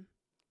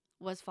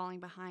was falling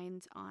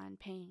behind on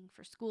paying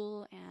for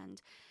school,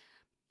 and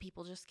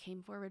people just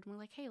came forward and were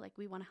like, hey, like,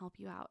 we want to help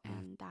you out.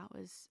 And that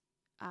was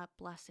a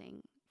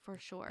blessing for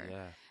sure.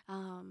 Yeah.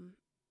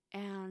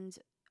 And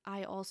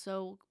I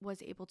also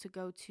was able to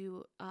go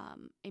to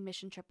a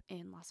mission trip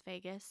in Las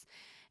Vegas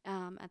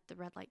at the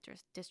red light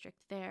district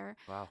there.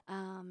 Wow.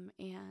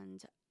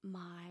 And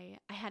I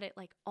had it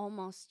like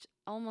almost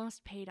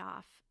paid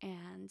off,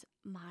 and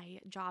my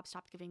job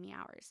stopped giving me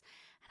hours,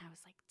 and I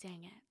was like,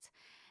 dang it.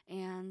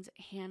 And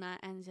Hannah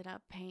ended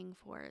up paying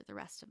for the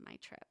rest of my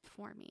trip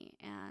for me,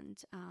 and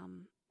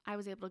I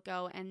was able to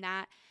go. And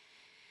that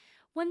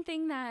one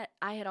thing that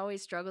I had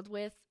always struggled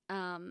with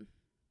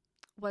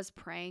was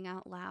praying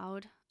out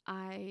loud.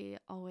 I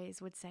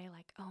always would say,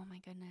 like, oh my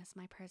goodness,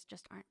 my prayers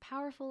just aren't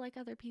powerful like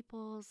other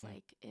people's.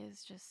 Like,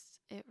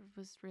 it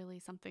was really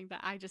something that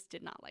I just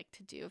did not like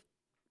to do.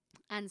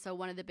 And so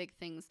one of the big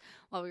things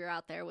while we were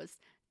out there was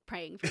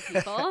praying for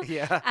people.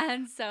 Yeah.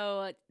 And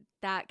so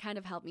that kind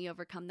of helped me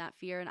overcome that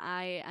fear. And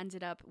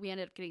we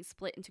ended up getting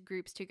split into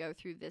groups to go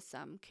through this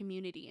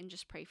community and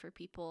just pray for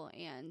people.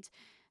 And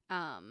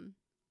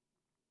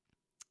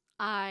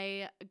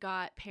I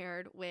got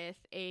paired with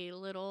a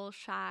little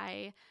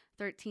shy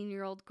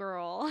 13-year-old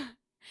girl.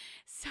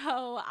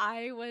 So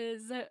I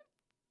was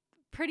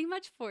pretty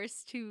much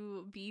forced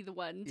to be the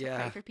one to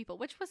pray for people,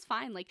 which was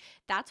fine. Like,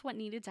 that's what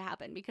needed to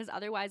happen, because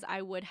otherwise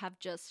I would have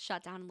just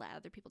shut down and let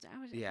other people do it.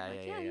 I was like,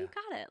 you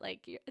got it. Like,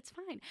 it's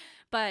fine.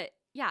 But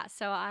yeah,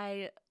 so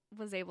I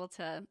was able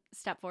to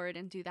step forward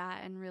and do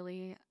that and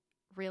really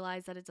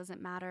realize that it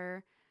doesn't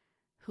matter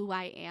who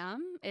I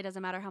am. It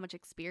doesn't matter how much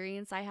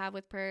experience I have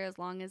with prayer, as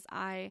long as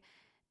I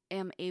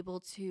am able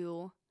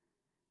to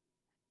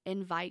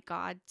invite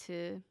God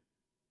to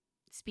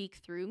speak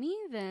through me,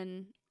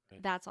 then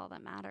that's all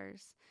that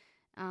matters.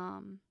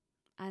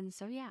 And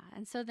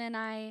so then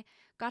I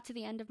got to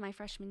the end of my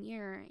freshman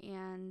year,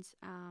 and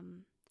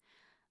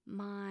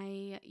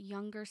my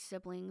younger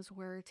siblings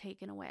were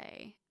taken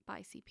away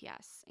by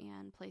CPS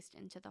and placed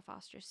into the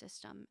foster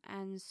system.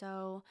 And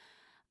so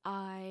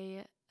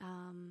I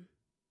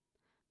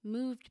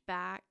moved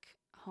back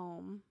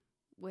home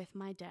with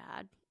my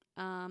dad,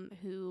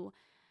 who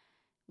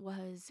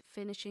was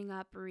finishing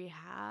up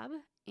rehab,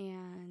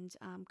 and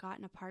got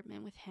an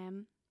apartment with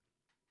him,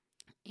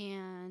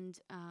 and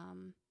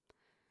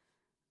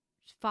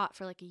fought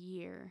for like a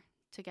year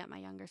to get my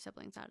younger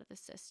siblings out of the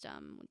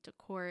system, went to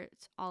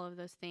court, all of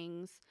those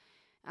things.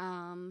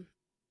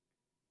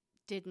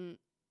 Didn't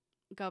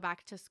go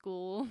back to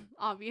school,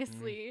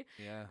 obviously.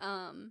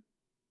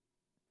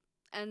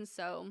 And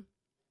so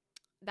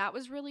that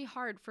was really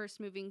hard first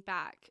moving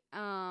back,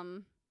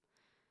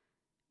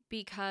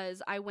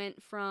 because I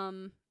went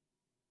from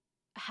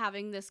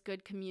having this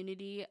good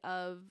community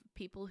of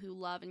people who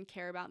love and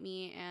care about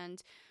me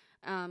and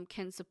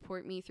can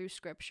support me through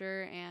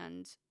scripture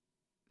and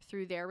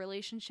through their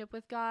relationship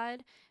with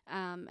God,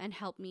 and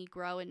help me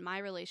grow in my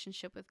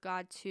relationship with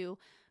God, to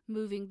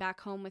moving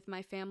back home with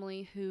my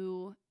family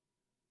who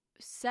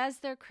says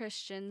they're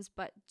Christians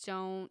but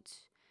don't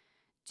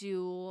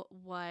do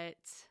what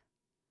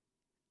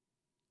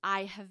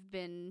I have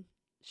been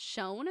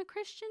shown a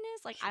Christian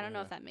is. Like, I don't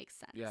know if that makes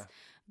sense. Yeah.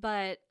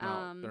 But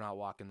no, they're not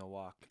walking the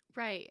walk.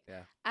 Right.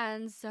 Yeah.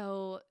 And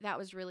so that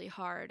was really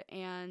hard.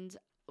 And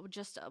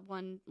just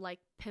one like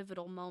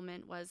pivotal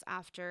moment was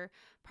after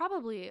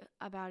probably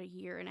about a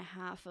year and a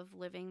half of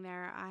living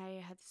there,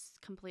 I had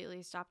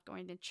completely stopped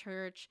going to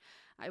church.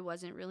 I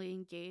wasn't really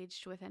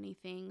engaged with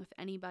anything, with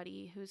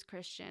anybody who's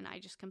Christian. I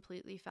just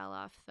completely fell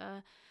off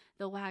the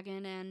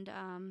wagon,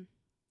 and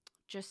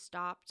just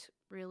stopped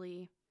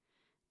really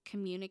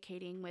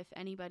communicating with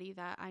anybody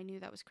that I knew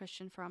that was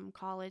Christian from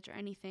college or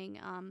anything.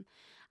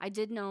 I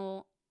did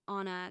know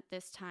Anna at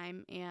this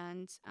time,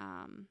 and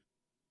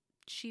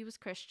she was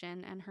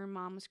Christian and her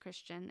mom was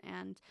Christian,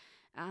 and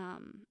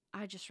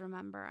I just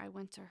remember I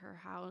went to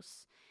her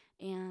house,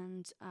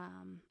 and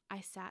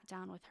I sat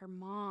down with her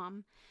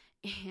mom,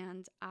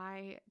 and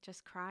I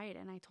just cried,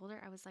 and I told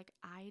her, I was like,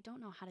 I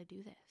don't know how to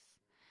do this.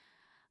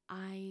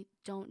 I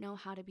don't know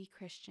how to be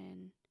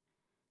Christian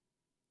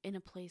in a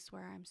place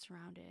where I'm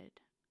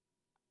surrounded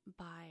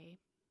by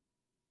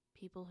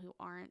people who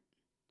aren't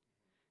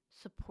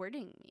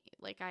supporting me.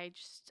 Like, I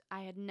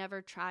had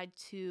never tried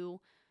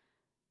to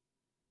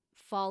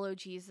follow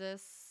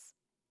Jesus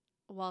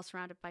while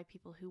surrounded by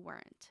people who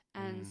weren't.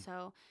 And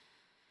so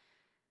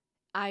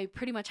I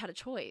pretty much had a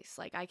choice.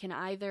 Like, I can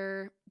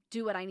either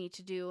do what I need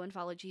to do and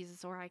follow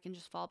Jesus, or I can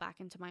just fall back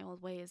into my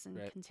old ways and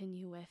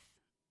continue with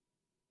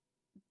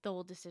the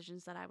old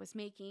decisions that I was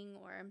making,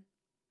 or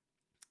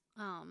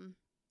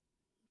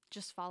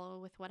just follow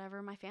with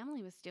whatever my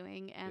family was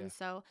doing. And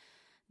so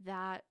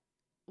that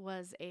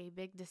was a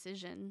big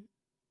decision,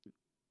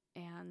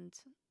 and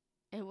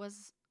it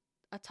was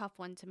a tough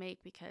one to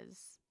make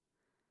because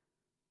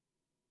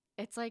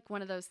it's like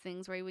one of those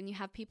things where when you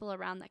have people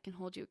around that can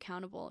hold you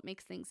accountable, it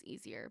makes things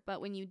easier. But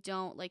when you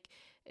don't, like,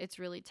 it's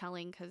really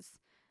telling because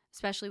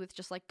especially with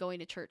just like going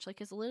to church,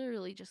 like it's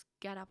literally just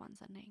get up on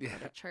Sunday and go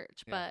to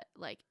church. Yeah. But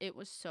like it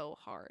was so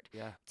hard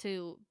Yeah.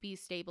 to be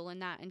stable in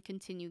that and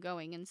continue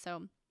going. And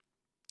so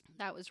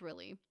that was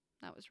really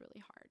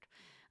hard.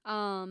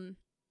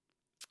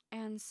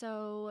 And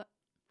so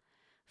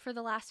for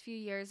the last few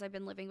years, I've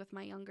been living with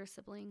my younger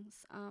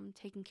siblings,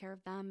 taking care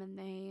of them, and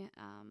they're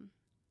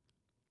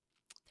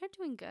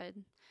doing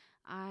good.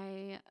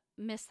 I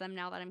miss them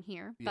now that I'm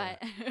here, Yeah.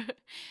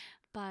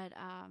 but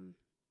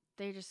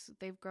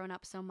they've grown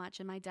up so much,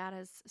 and my dad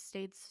has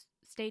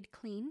stayed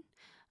clean,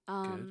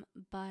 Good.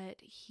 but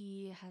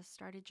he has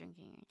started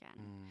drinking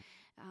again,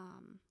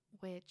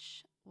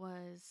 which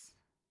was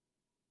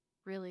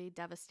really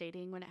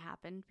devastating when it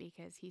happened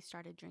because he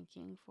started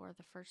drinking for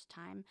the first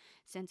time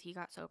since he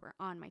got sober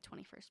on my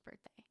 21st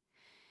birthday.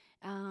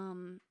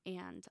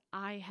 And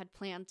I had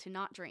planned to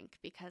not drink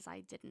because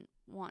I didn't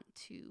want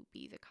to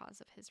be the cause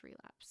of his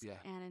relapse. Yeah.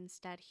 And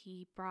instead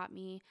he brought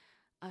me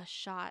a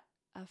shot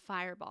of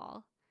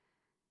Fireball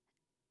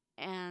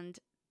and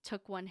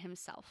took one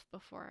himself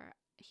before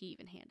he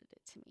even handed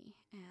it to me.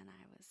 And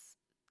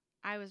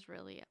I was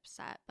really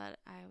upset, but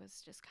I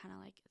was just kind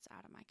of like, it's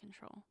out of my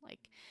control.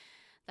 Like,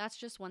 that's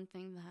just one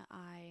thing that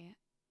I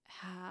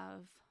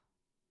have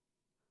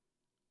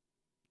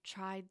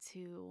tried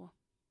to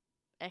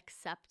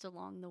accept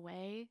along the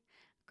way.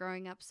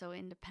 Growing up so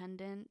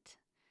independent,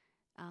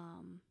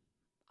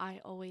 I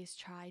always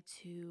try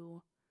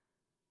to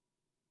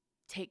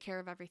take care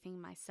of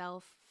everything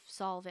myself,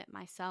 solve it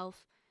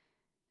myself.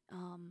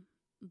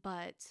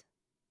 But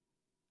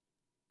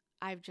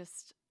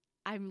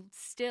I'm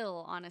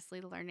still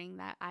honestly learning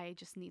that I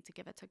just need to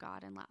give it to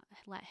God and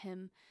let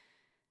him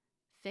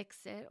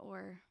fix it,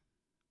 or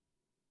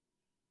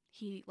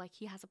he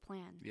has a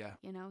plan. Yeah.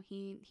 You know,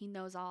 he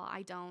knows all.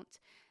 I don't.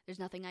 There's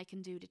nothing I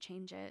can do to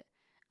change it.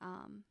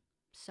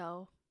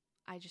 So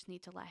I just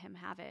need to let him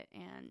have it,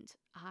 and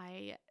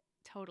I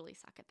totally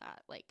suck at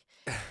that. Like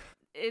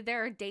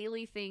there are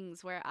daily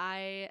things where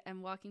I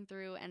am walking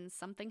through and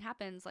something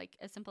happens, like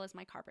as simple as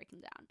my car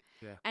breaking down.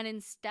 Yeah. And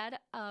instead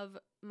of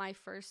my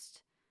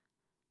first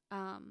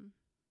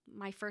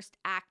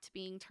act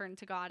being turned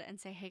to God and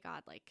say, "Hey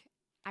God, like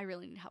I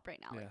really need help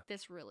right now. Yeah. Like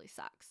this really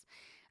sucks."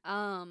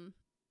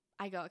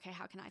 I go, "Okay,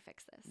 how can I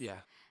fix this?"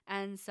 Yeah.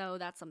 And so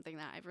that's something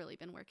that I've really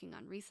been working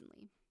on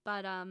recently.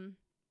 But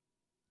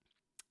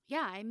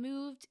yeah, I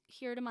moved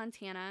here to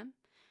Montana.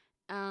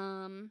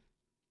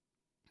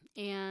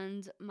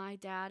 And my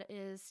dad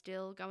is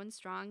still going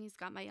strong. He's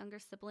got my younger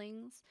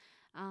siblings.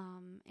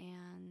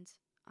 And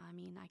I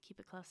mean, I keep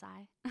a close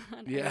eye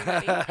on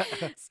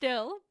everybody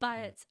still,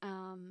 but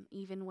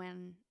even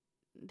when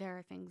there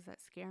are things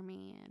that scare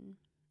me and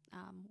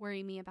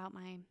worry me about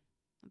my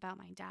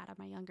dad and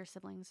my younger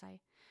siblings, I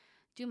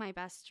do my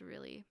best to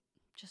really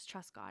just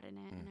trust God in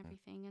it and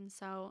everything. And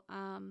so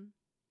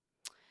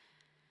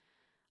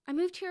I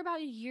moved here about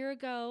a year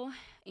ago,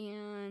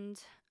 and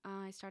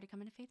I started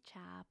coming to Faith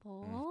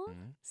Chapel.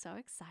 So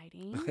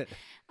exciting.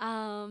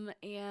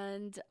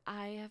 And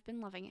I have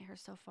been loving it here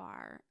so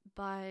far,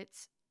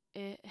 but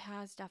it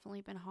has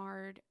definitely been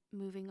hard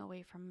moving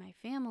away from my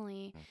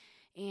family.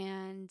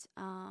 And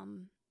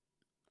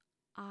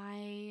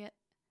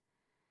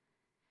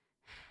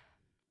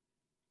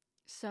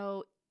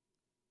so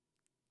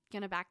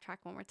gonna backtrack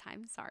one more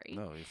time. Sorry.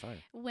 No, you're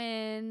fine.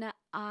 When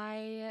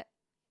I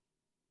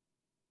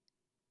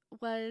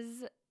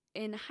was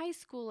in high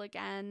school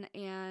again,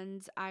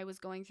 and I was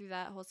going through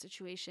that whole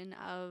situation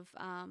of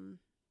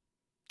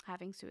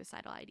having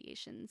suicidal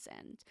ideations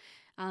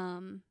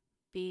and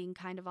being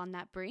kind of on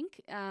that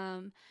brink,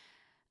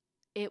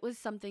 it was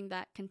something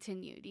that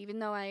continued, even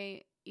though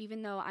I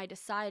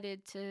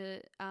decided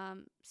to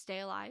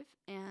stay alive,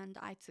 and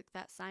I took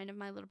that sign of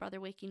my little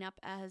brother waking up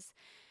as,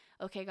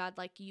 okay, God,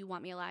 like you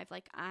want me alive,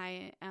 like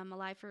I am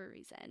alive for a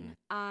reason.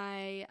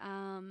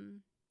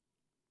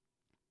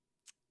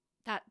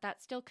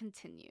 That still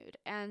continued.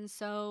 And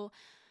so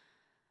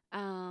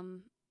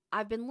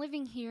I've been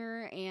living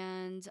here,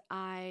 and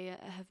I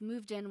have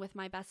moved in with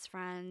my best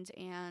friend,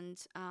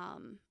 and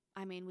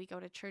I mean, we go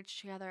to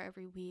church together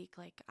every week.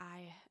 Like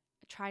I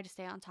try to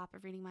stay on top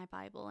of reading my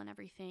Bible and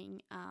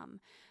everything.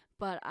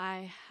 But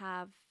I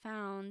had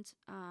found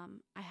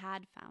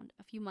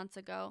a few months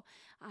ago,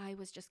 I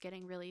was just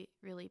getting really,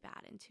 really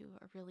bad into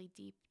a really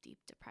deep, deep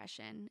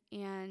depression.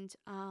 And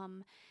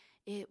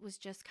it was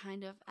just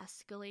kind of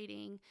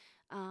escalating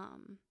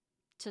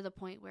to the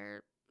point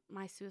where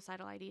my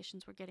suicidal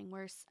ideations were getting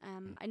worse.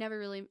 I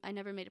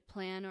never made a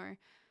plan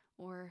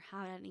or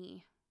had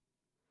any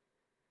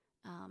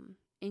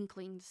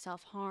inkling to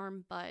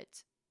self-harm,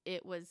 but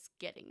it was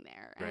getting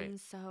there. Right. And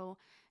so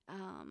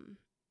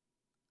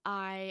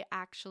I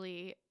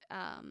actually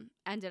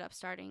ended up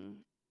starting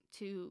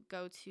to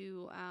go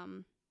to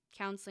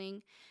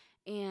counseling,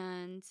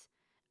 and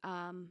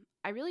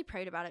I really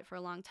prayed about it for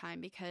a long time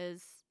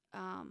because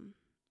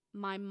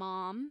my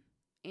mom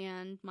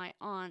and my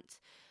aunt,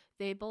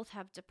 they both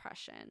have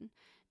depression.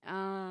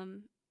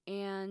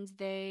 And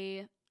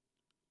they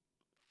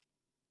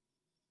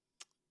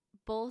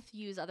both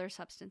use other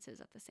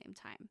substances at the same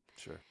time.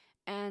 Sure.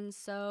 And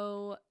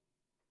so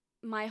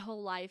my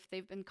whole life,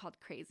 they've been called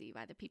crazy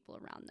by the people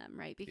around them,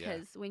 right?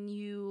 Because when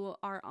you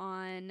are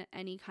on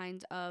any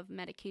kind of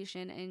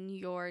medication and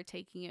you're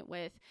taking it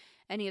with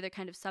any other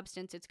kind of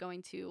substance, it's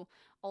going to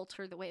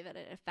alter the way that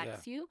it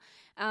affects you.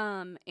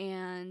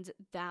 And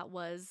that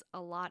was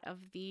a lot of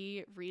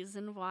the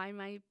reason why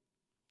my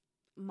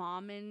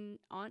mom and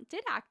aunt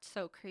did act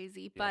so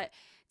crazy. But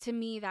to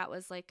me, that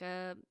was like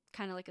a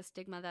kind of like a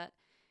stigma that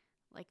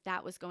like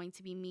that was going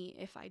to be me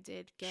if I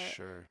did get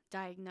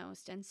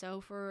diagnosed. And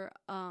so for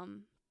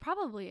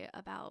probably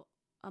about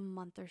a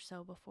month or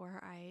so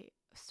before I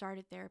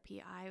started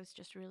therapy, I was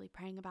just really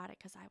praying about it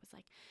because I was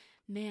like,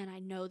 man, I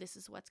know this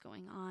is what's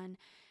going on.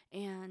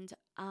 And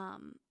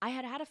I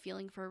had a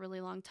feeling for a really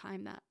long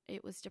time that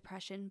it was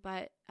depression,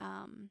 but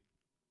I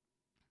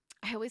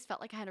always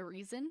felt like I had a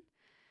reason,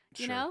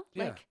 you know?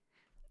 Like,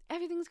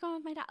 everything's going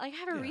with my dad. Like, I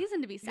have a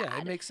reason to be sad. Yeah,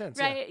 it makes sense.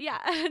 Right? Yeah.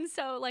 And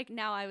so, like,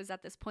 now I was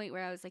at this point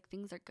where I was like,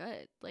 things are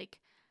good. Like,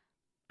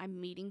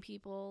 I'm meeting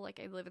people. Like,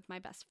 I live with my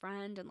best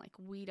friend, and, like,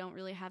 we don't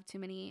really have too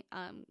many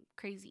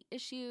crazy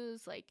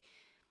issues. Like,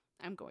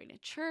 I'm going to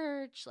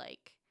church.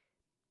 Like,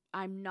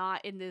 I'm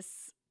not in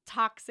this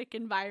toxic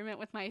environment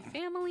with my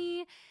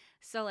family.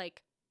 So,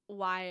 like,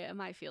 why am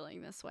I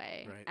feeling this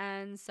way? Right.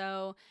 And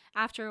so,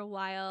 after a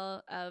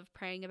while of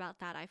praying about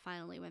that, I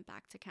finally went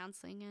back to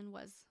counseling and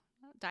was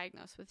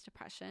diagnosed with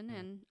depression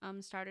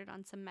and started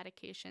on some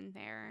medication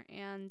there.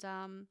 And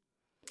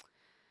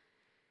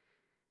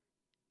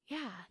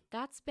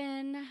that's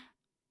been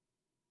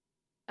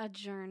a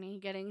journey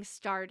getting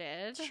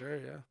started. Sure,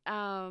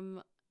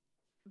 yeah.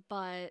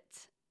 But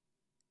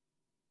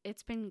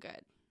it's been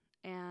good.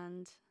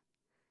 And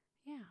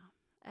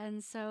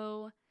and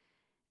so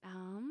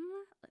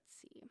let's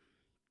see.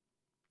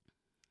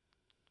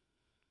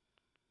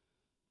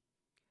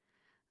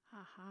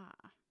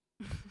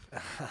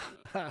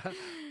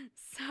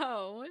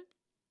 So,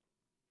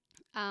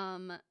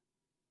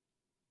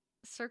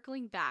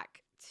 circling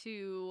back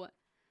to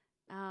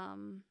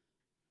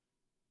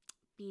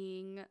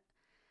being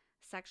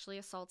sexually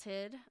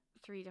assaulted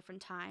 3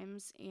 different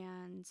times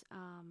and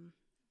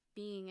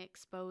being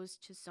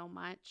exposed to so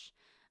much,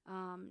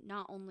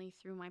 not only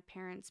through my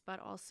parents, but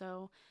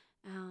also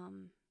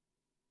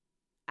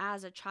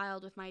as a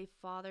child with my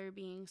father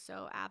being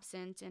so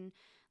absent and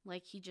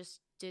like he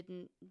just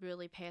didn't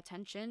really pay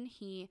attention.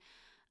 He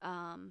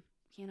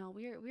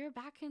we were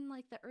back in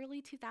like the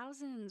early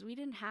 2000s. We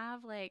didn't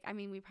have like, I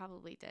mean, we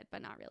probably did,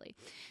 but not really.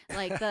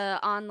 Like the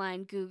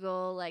online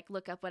Google, like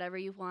look up whatever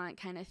you want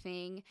kind of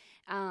thing.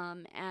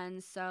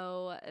 And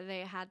so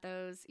they had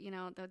those,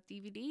 the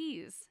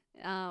DVDs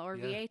or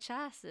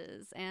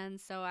VHSs. And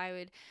so I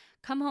would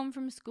come home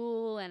from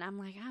school and I'm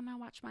like, I'm gonna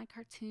watch my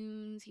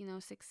cartoons,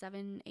 6,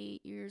 7,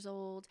 8 years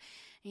old.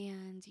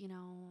 And,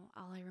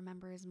 all I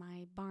remember is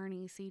my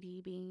Barney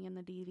CD being in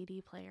the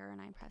DVD player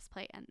and I press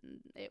play and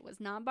it was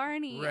not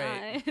Barney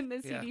in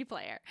the CD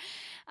player.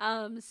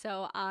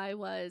 So I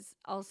was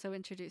also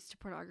introduced to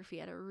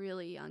pornography at a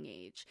really young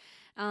age.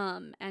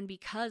 And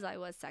because I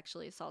was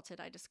sexually assaulted,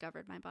 I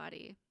discovered my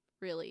body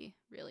really,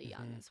 really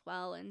young as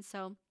well. And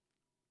so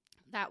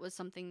that was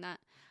something that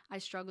I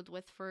struggled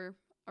with for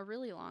a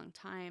really long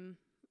time.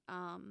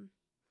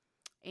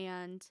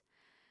 And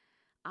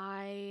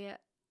I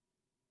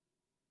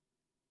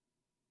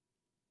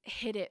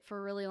hid it for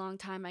a really long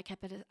time. I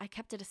kept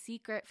it a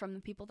secret from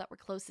the people that were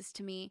closest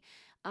to me.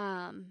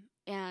 And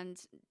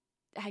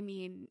I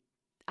mean,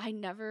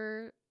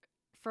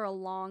 for a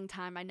long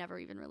time, I never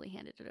even really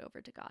handed it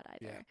over to God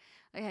either.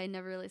 Like I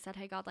never really said,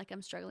 hey God, like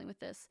I'm struggling with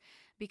this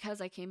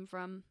because I came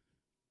from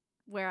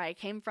where I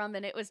came from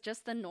and it was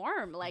just the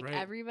norm. Like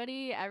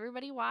everybody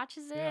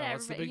watches it. Yeah,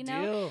 what's the big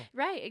deal?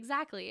 Right,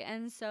 exactly.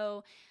 And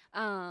so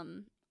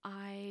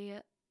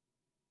I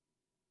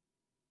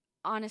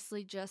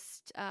honestly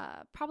just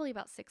probably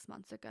about 6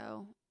 months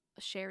ago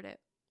shared it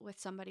with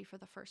somebody for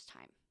the first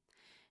time.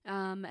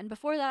 And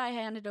before that, I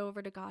handed it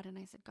over to God and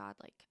I said, God,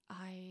 like,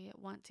 I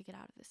want to get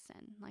out of this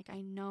sin. Like,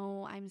 I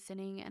know I'm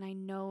sinning and I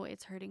know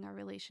it's hurting our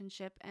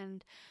relationship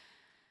and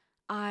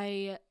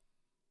I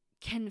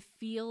can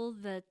feel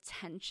the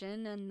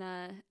tension and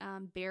the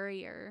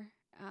barrier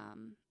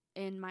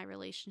in my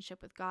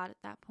relationship with God at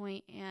that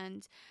point.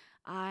 And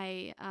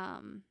I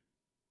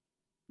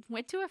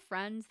went to a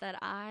friend that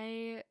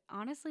I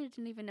honestly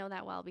didn't even know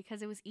that well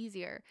because it was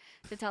easier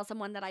to tell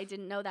someone that I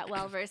didn't know that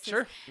well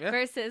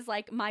versus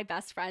like my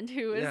best friend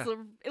who is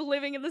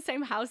living in the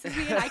same house as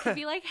me and I could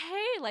be like,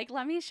 hey, like,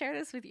 let me share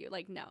this with you.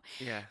 Like, no.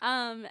 Yeah.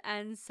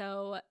 And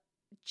so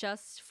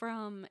just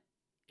from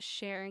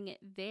sharing it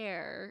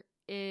there,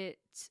 it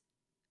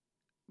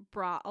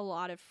brought a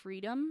lot of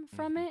freedom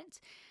from it.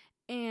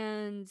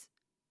 And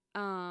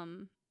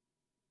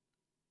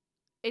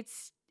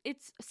it's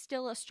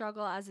still a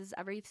struggle, as is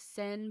every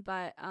sin,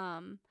 but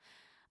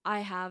I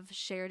have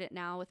shared it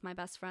now with my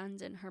best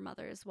friend and her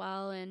mother as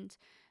well. And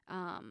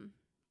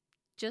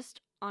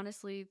just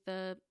honestly,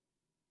 the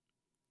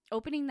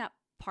opening that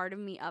part of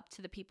me up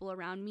to the people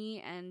around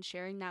me and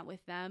sharing that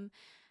with them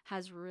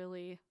has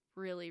really,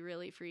 really,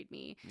 really freed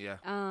me. Yeah.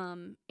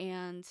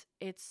 And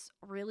it's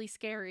really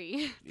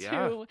scary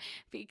Yeah. too,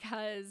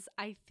 because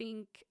I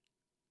think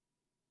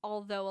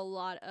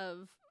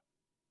although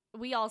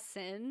we all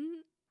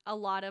sin, a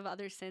lot of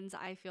other sins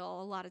I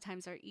feel a lot of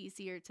times are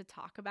easier to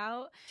talk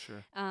about.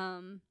 Sure.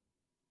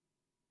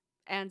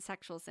 And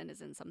sexual sin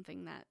isn't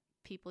something that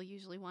people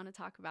usually want to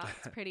talk about.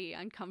 It's pretty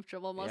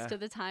uncomfortable most Yeah. of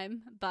the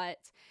time,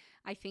 but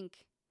I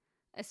think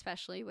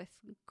especially with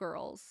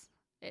girls,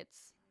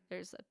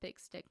 there's a big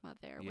stigma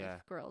there Yeah.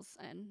 with girls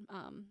and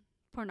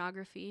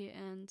pornography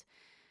and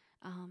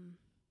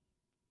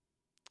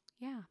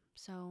yeah.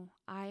 So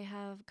I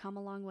have come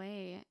a long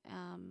way.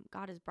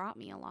 God has brought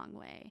me a long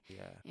way.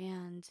 Yeah.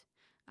 And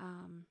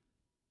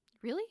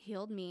really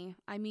healed me.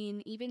 I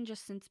mean, even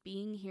just since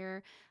being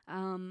here,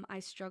 I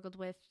struggled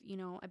with,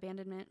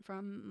 abandonment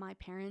from my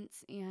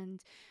parents,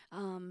 and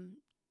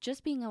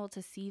just being able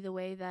to see the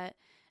way that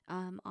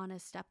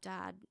Anna's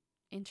stepdad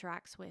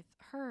interacts with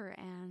her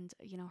and,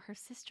 her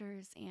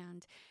sisters,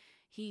 and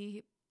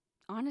he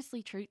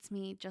honestly treats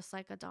me just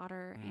like a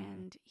daughter.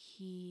 And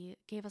he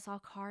gave us all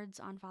cards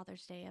on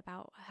Father's Day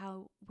about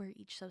how we're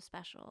each so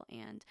special,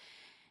 and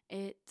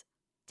it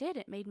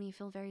made me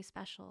feel very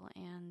special,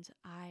 and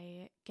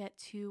I get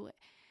to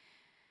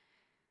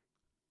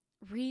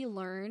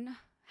relearn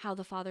how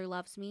the Father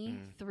loves me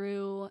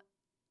through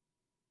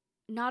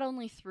not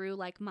only through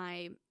like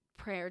my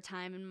prayer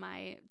time and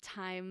my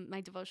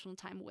devotional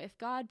time with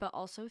God, but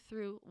also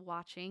through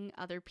watching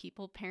other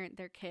people parent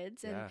their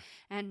kids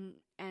and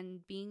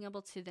being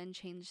able to then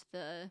change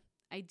the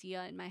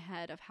idea in my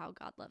head of how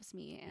God loves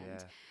me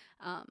and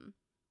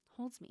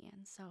holds me.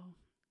 And so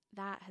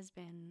that has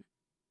been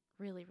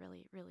really,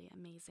 really, really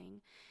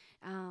amazing.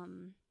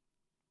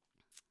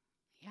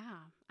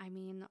 I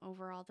mean,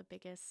 overall, the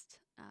biggest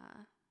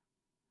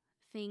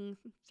thing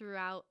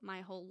throughout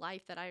my whole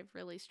life that I've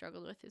really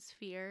struggled with is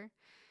fear.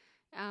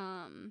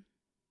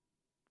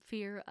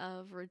 Fear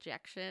of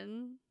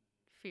rejection,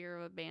 fear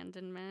of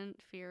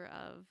abandonment, fear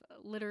of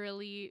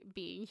literally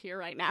being here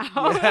right now.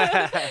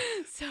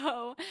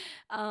 So,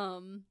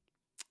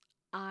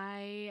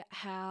 I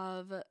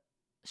have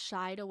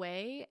shied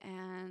away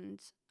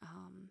and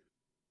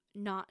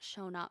not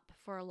shown up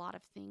for a lot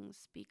of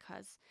things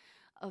because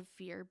of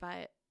fear.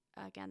 But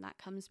again, that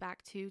comes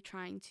back to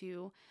trying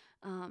to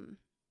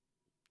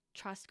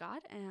trust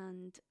God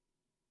and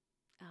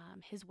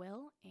his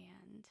will.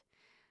 And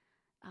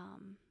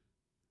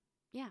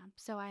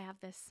so I have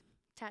this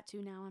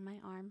tattoo now on my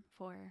arm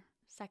for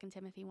 2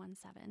 Timothy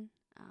 1:7,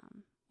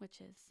 which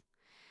is,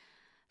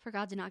 for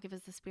God did not give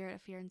us the spirit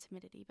of fear and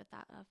timidity, but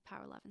that of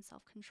power, love, and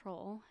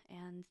self-control.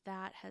 And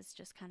that has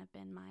just kind of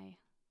been my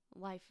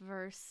life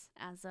verse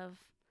as of,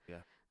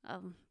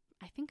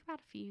 I think about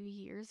a few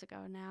years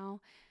ago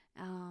now.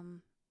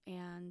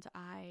 And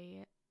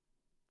I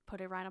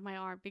put it right on my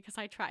arm because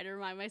I try to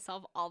remind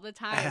myself all the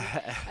time,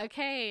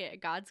 okay,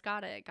 God's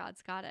got it.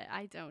 God's got it.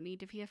 I don't need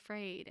to be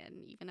afraid.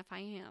 And even if I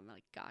am,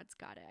 like, God's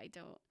got it.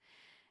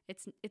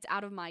 It's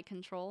out of my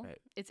control.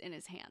 Right. It's in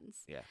his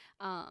hands. Yeah.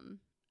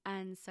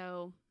 And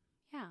so,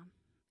 yeah.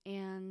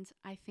 And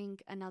I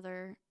think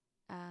another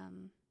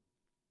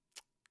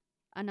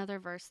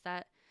verse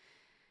that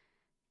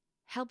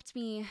helped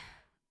me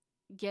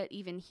get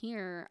even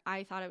here,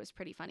 I thought it was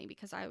pretty funny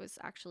because I was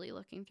actually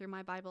looking through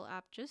my Bible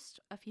app just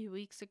a few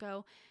weeks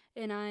ago,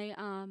 and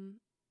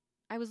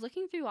I was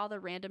looking through all the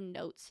random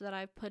notes that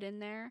I've put in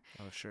there.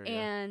 Oh, sure.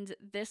 And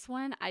this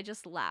one, I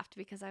just laughed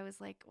because I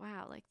was like,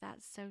 wow, like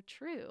that's so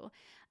true.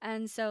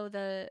 And so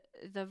the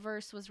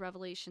verse was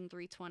Revelation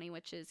 3:20,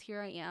 which is,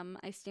 "Here I am,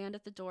 I stand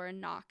at the door and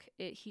knock.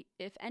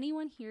 If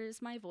anyone hears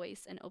my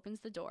voice and opens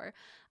the door,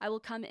 I will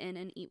come in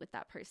and eat with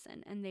that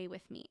person, and they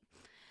with me."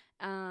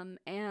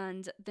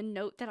 And the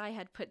note that I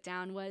had put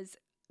down was,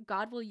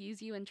 God will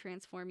use you and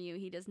transform you.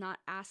 He does not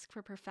ask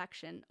for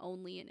perfection,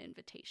 only an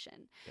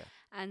invitation. Yeah.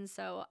 And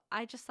so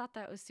I just thought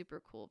that was super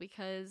cool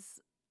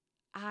because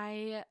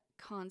I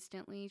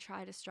constantly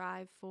try to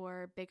strive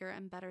for bigger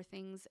and better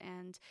things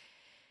and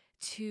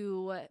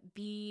to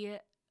be,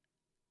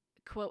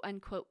 quote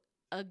unquote,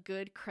 a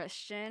good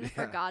Christian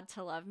for God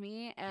to love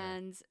me.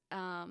 And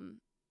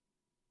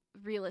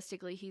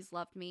realistically, he's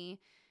loved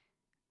me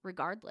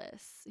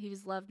regardless.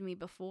 He's loved me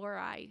before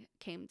I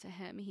came to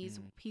him. He's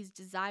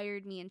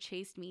desired me and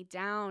chased me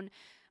down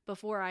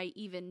before I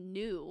even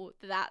knew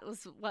that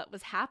was what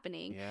was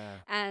happening.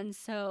 Yeah. And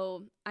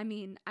so, I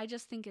mean, I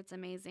just think it's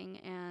amazing.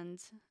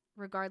 And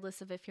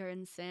regardless of if you're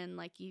in sin,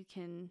 like, you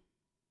can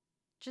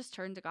just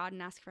turn to God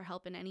and ask for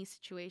help in any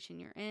situation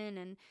you're in.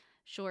 And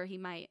sure, he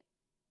might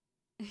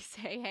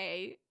say,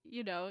 hey,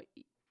 you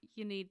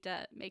need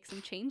to make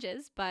some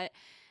changes, but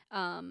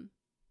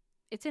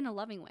it's in a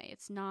loving way.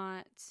 It's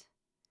not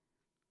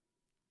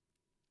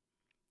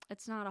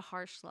a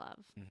harsh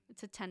love.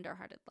 It's a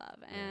tender-hearted love.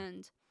 Yeah.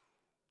 And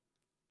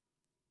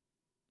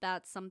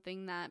that's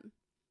something that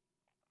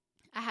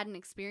I hadn't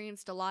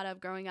experienced a lot of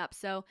growing up.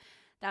 So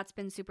that's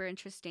been super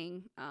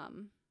interesting,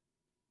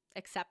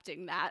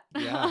 accepting that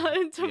Yeah.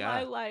 into Yeah.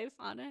 my life,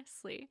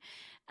 honestly.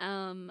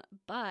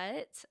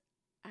 But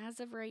as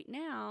of right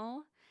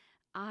now,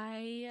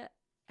 I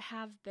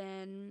have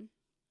been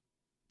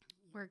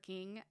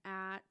working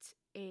at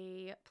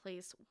a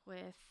place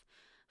with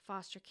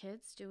foster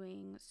kids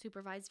doing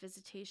supervised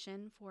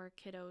visitation for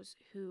kiddos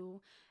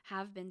who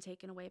have been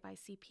taken away by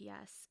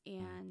CPS.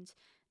 And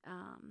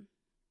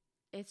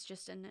it's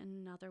just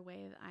another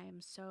way that I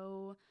am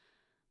so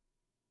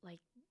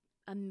like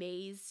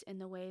amazed in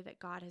the way that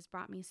God has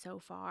brought me so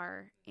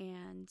far,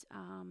 and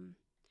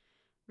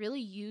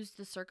really used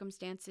the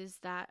circumstances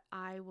that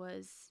I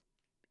was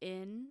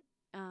in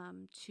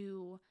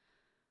to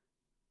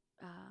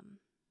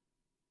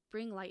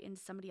bring light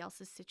into somebody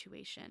else's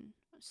situation.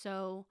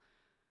 So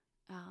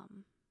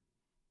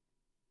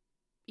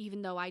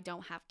even though I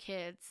don't have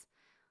kids,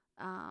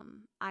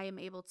 I am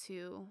able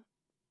to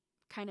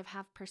kind of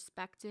have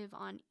perspective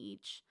on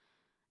each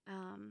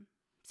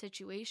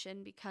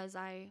situation because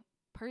I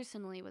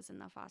personally was in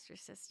the foster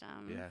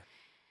system. Yeah.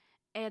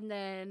 And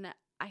then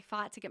I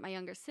fought to get my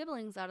younger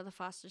siblings out of the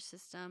foster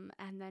system,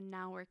 and then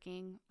now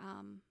working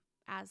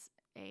as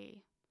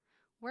a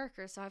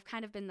worker. So I've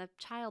kind of been the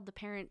child, the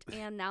parent,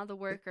 and now the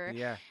worker.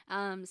 Yeah.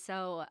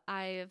 So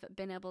I've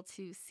been able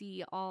to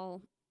see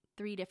all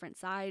three different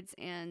sides,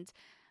 and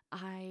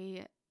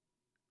I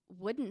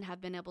wouldn't have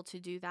been able to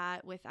do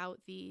that without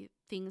the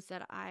things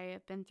that I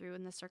have been through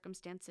and the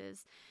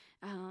circumstances.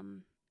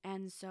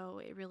 And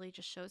so it really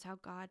just shows how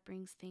God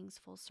brings things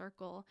full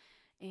circle.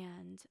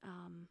 And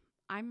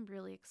I'm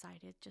really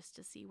excited just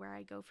to see where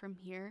I go from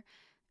here.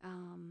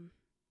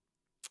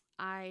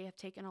 I have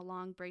taken a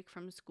long break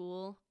from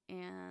school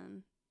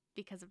and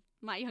because of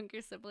my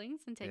younger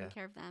siblings and taking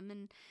care of them,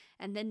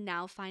 and then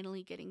now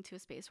finally getting to a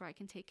space where I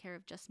can take care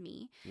of just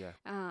me. Yeah.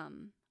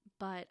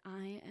 But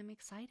I am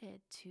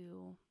excited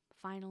to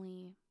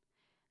finally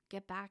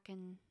get back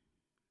and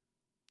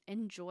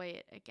enjoy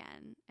it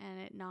again and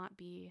it not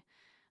be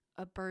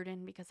a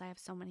burden because I have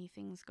so many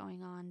things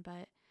going on,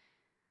 but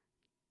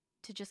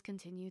to just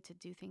continue to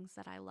do things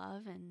that I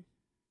love and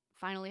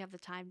finally have the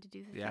time to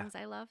do the things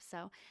I love.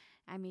 So,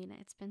 I mean,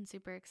 it's been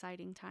super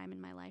exciting time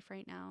in my life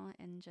right now,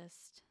 and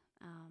just,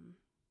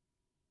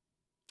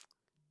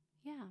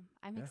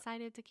 I'm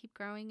excited to keep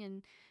growing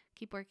and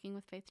keep working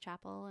with Faith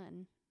Chapel,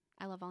 and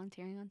I love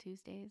volunteering on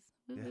Tuesdays.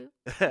 Woo woo.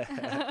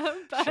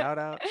 Shout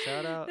out.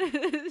 Shout out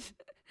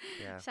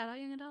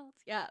young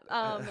adults. Yeah.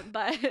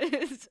 But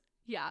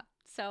yeah.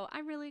 So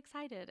I'm really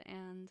excited,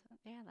 and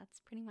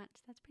that's pretty much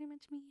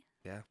me.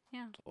 Yeah.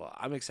 Yeah. Well,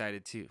 I'm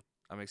excited too.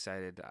 I'm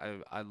excited.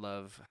 I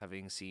love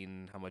having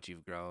seen how much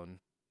you've grown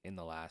in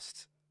the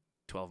last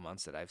 12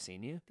 months that I've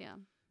seen you. Yeah.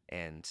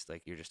 And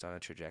like you're just on a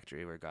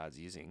trajectory where God's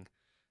using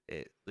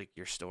it. Like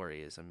your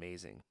story is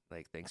amazing.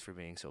 Like thanks for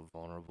being so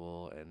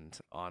vulnerable and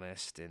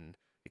honest, and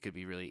it could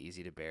be really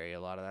easy to bury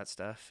a lot of that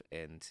stuff,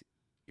 and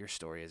your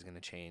story is going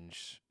to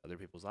change other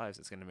people's lives.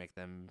 It's going to make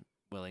them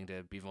willing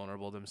to be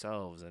vulnerable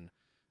themselves, and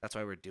that's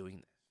why we're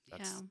doing this.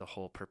 That's the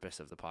whole purpose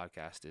of the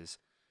podcast, is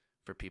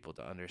for people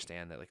to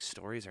understand that like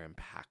stories are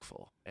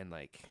impactful, and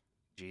like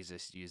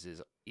Jesus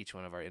uses each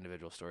one of our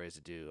individual stories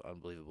to do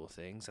unbelievable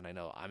things. And I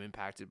know I'm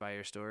impacted by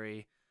your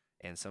story,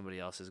 and somebody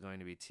else is going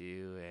to be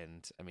too.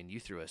 And I mean, you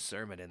threw a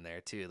sermon in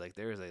there too. Like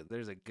there's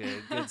a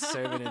good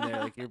sermon in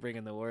there. Like you're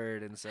bringing the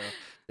word. And so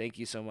thank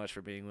you so much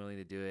for being willing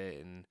to do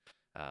it. And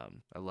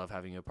I love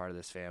having you a part of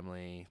this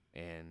family,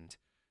 and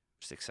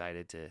just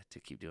excited to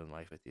keep doing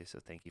life with you. So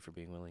thank you for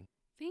being willing.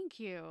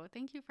 Thank you.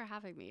 Thank you for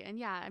having me. And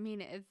yeah, I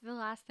mean, the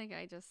last thing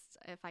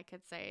if I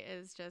could say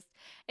is just,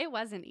 it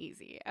wasn't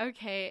easy.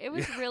 Okay. It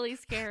was really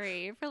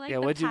scary for like,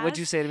 what'd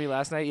you say to me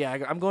last night? Yeah,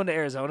 I'm going to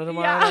Arizona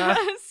tomorrow. Yeah.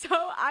 So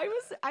I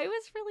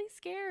was really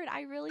scared.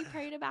 I really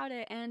prayed about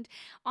it. And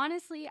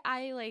honestly,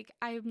 I'm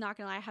not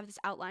gonna lie, I have this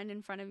outline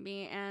in front of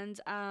me, and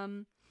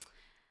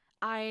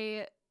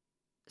I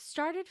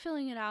started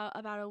filling it out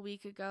about a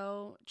week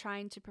ago,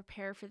 trying to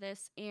prepare for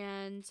this.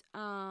 And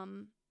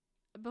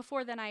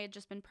before then, I had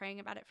just been praying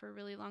about it for a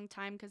really long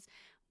time because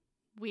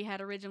we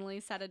had originally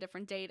set a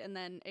different date and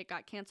then it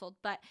got canceled.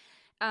 But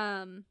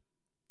I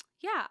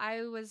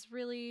was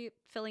really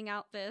filling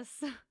out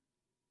this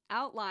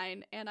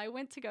outline, and I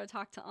went to go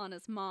talk to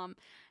Anna's mom,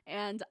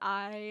 and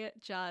I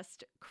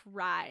just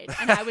cried.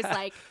 And I was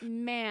like,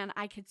 man,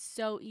 I could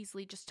so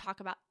easily just talk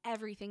about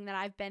everything that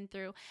I've been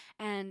through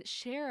and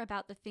share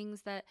about the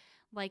things that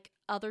like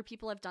other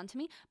people have done to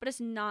me, but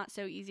it's not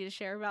so easy to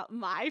share about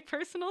my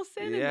personal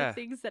sin and the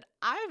things that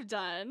I've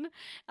done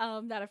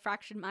that have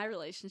fractured my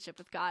relationship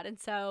with God. And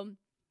so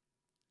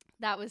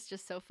that was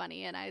just so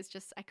funny. And I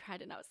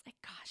cried, and I was like,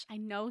 gosh, I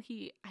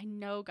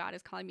know God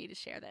is calling me to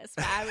share this,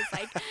 but I was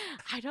like,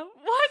 I don't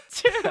want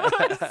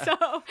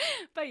to.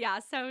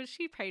 So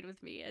she prayed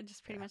with me and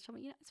just pretty much told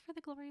me, it's for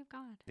the glory of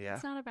God. Yeah.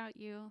 It's not about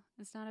you.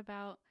 It's not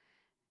about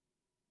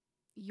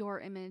your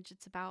image.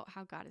 It's about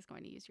how God is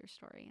going to use your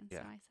story. And so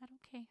I said,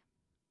 okay.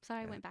 So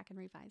I went back and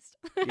revised.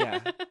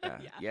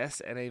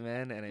 Yes. And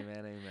amen. And amen.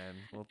 Amen.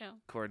 Well,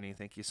 Courtney,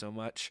 thank you so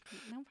much.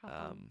 No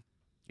problem.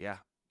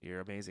 You're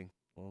amazing.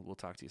 we'll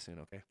talk to you soon,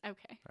 okay?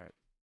 Okay. All right.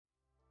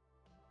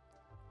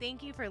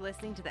 Thank you for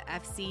listening to the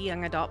FC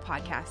Young Adult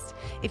Podcast.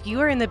 If you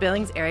are in the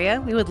Billings area,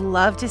 we would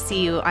love to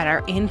see you at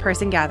our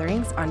in-person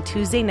gatherings on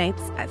Tuesday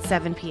nights at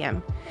 7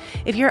 p.m.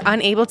 If you're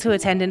unable to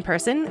attend in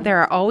person, there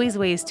are always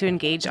ways to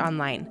engage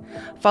online.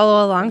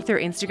 Follow along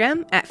through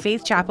Instagram at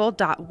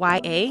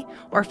faithchapel.ya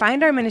or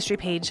find our ministry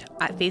page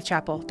at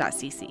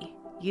faithchapel.cc.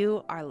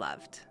 You are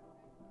loved.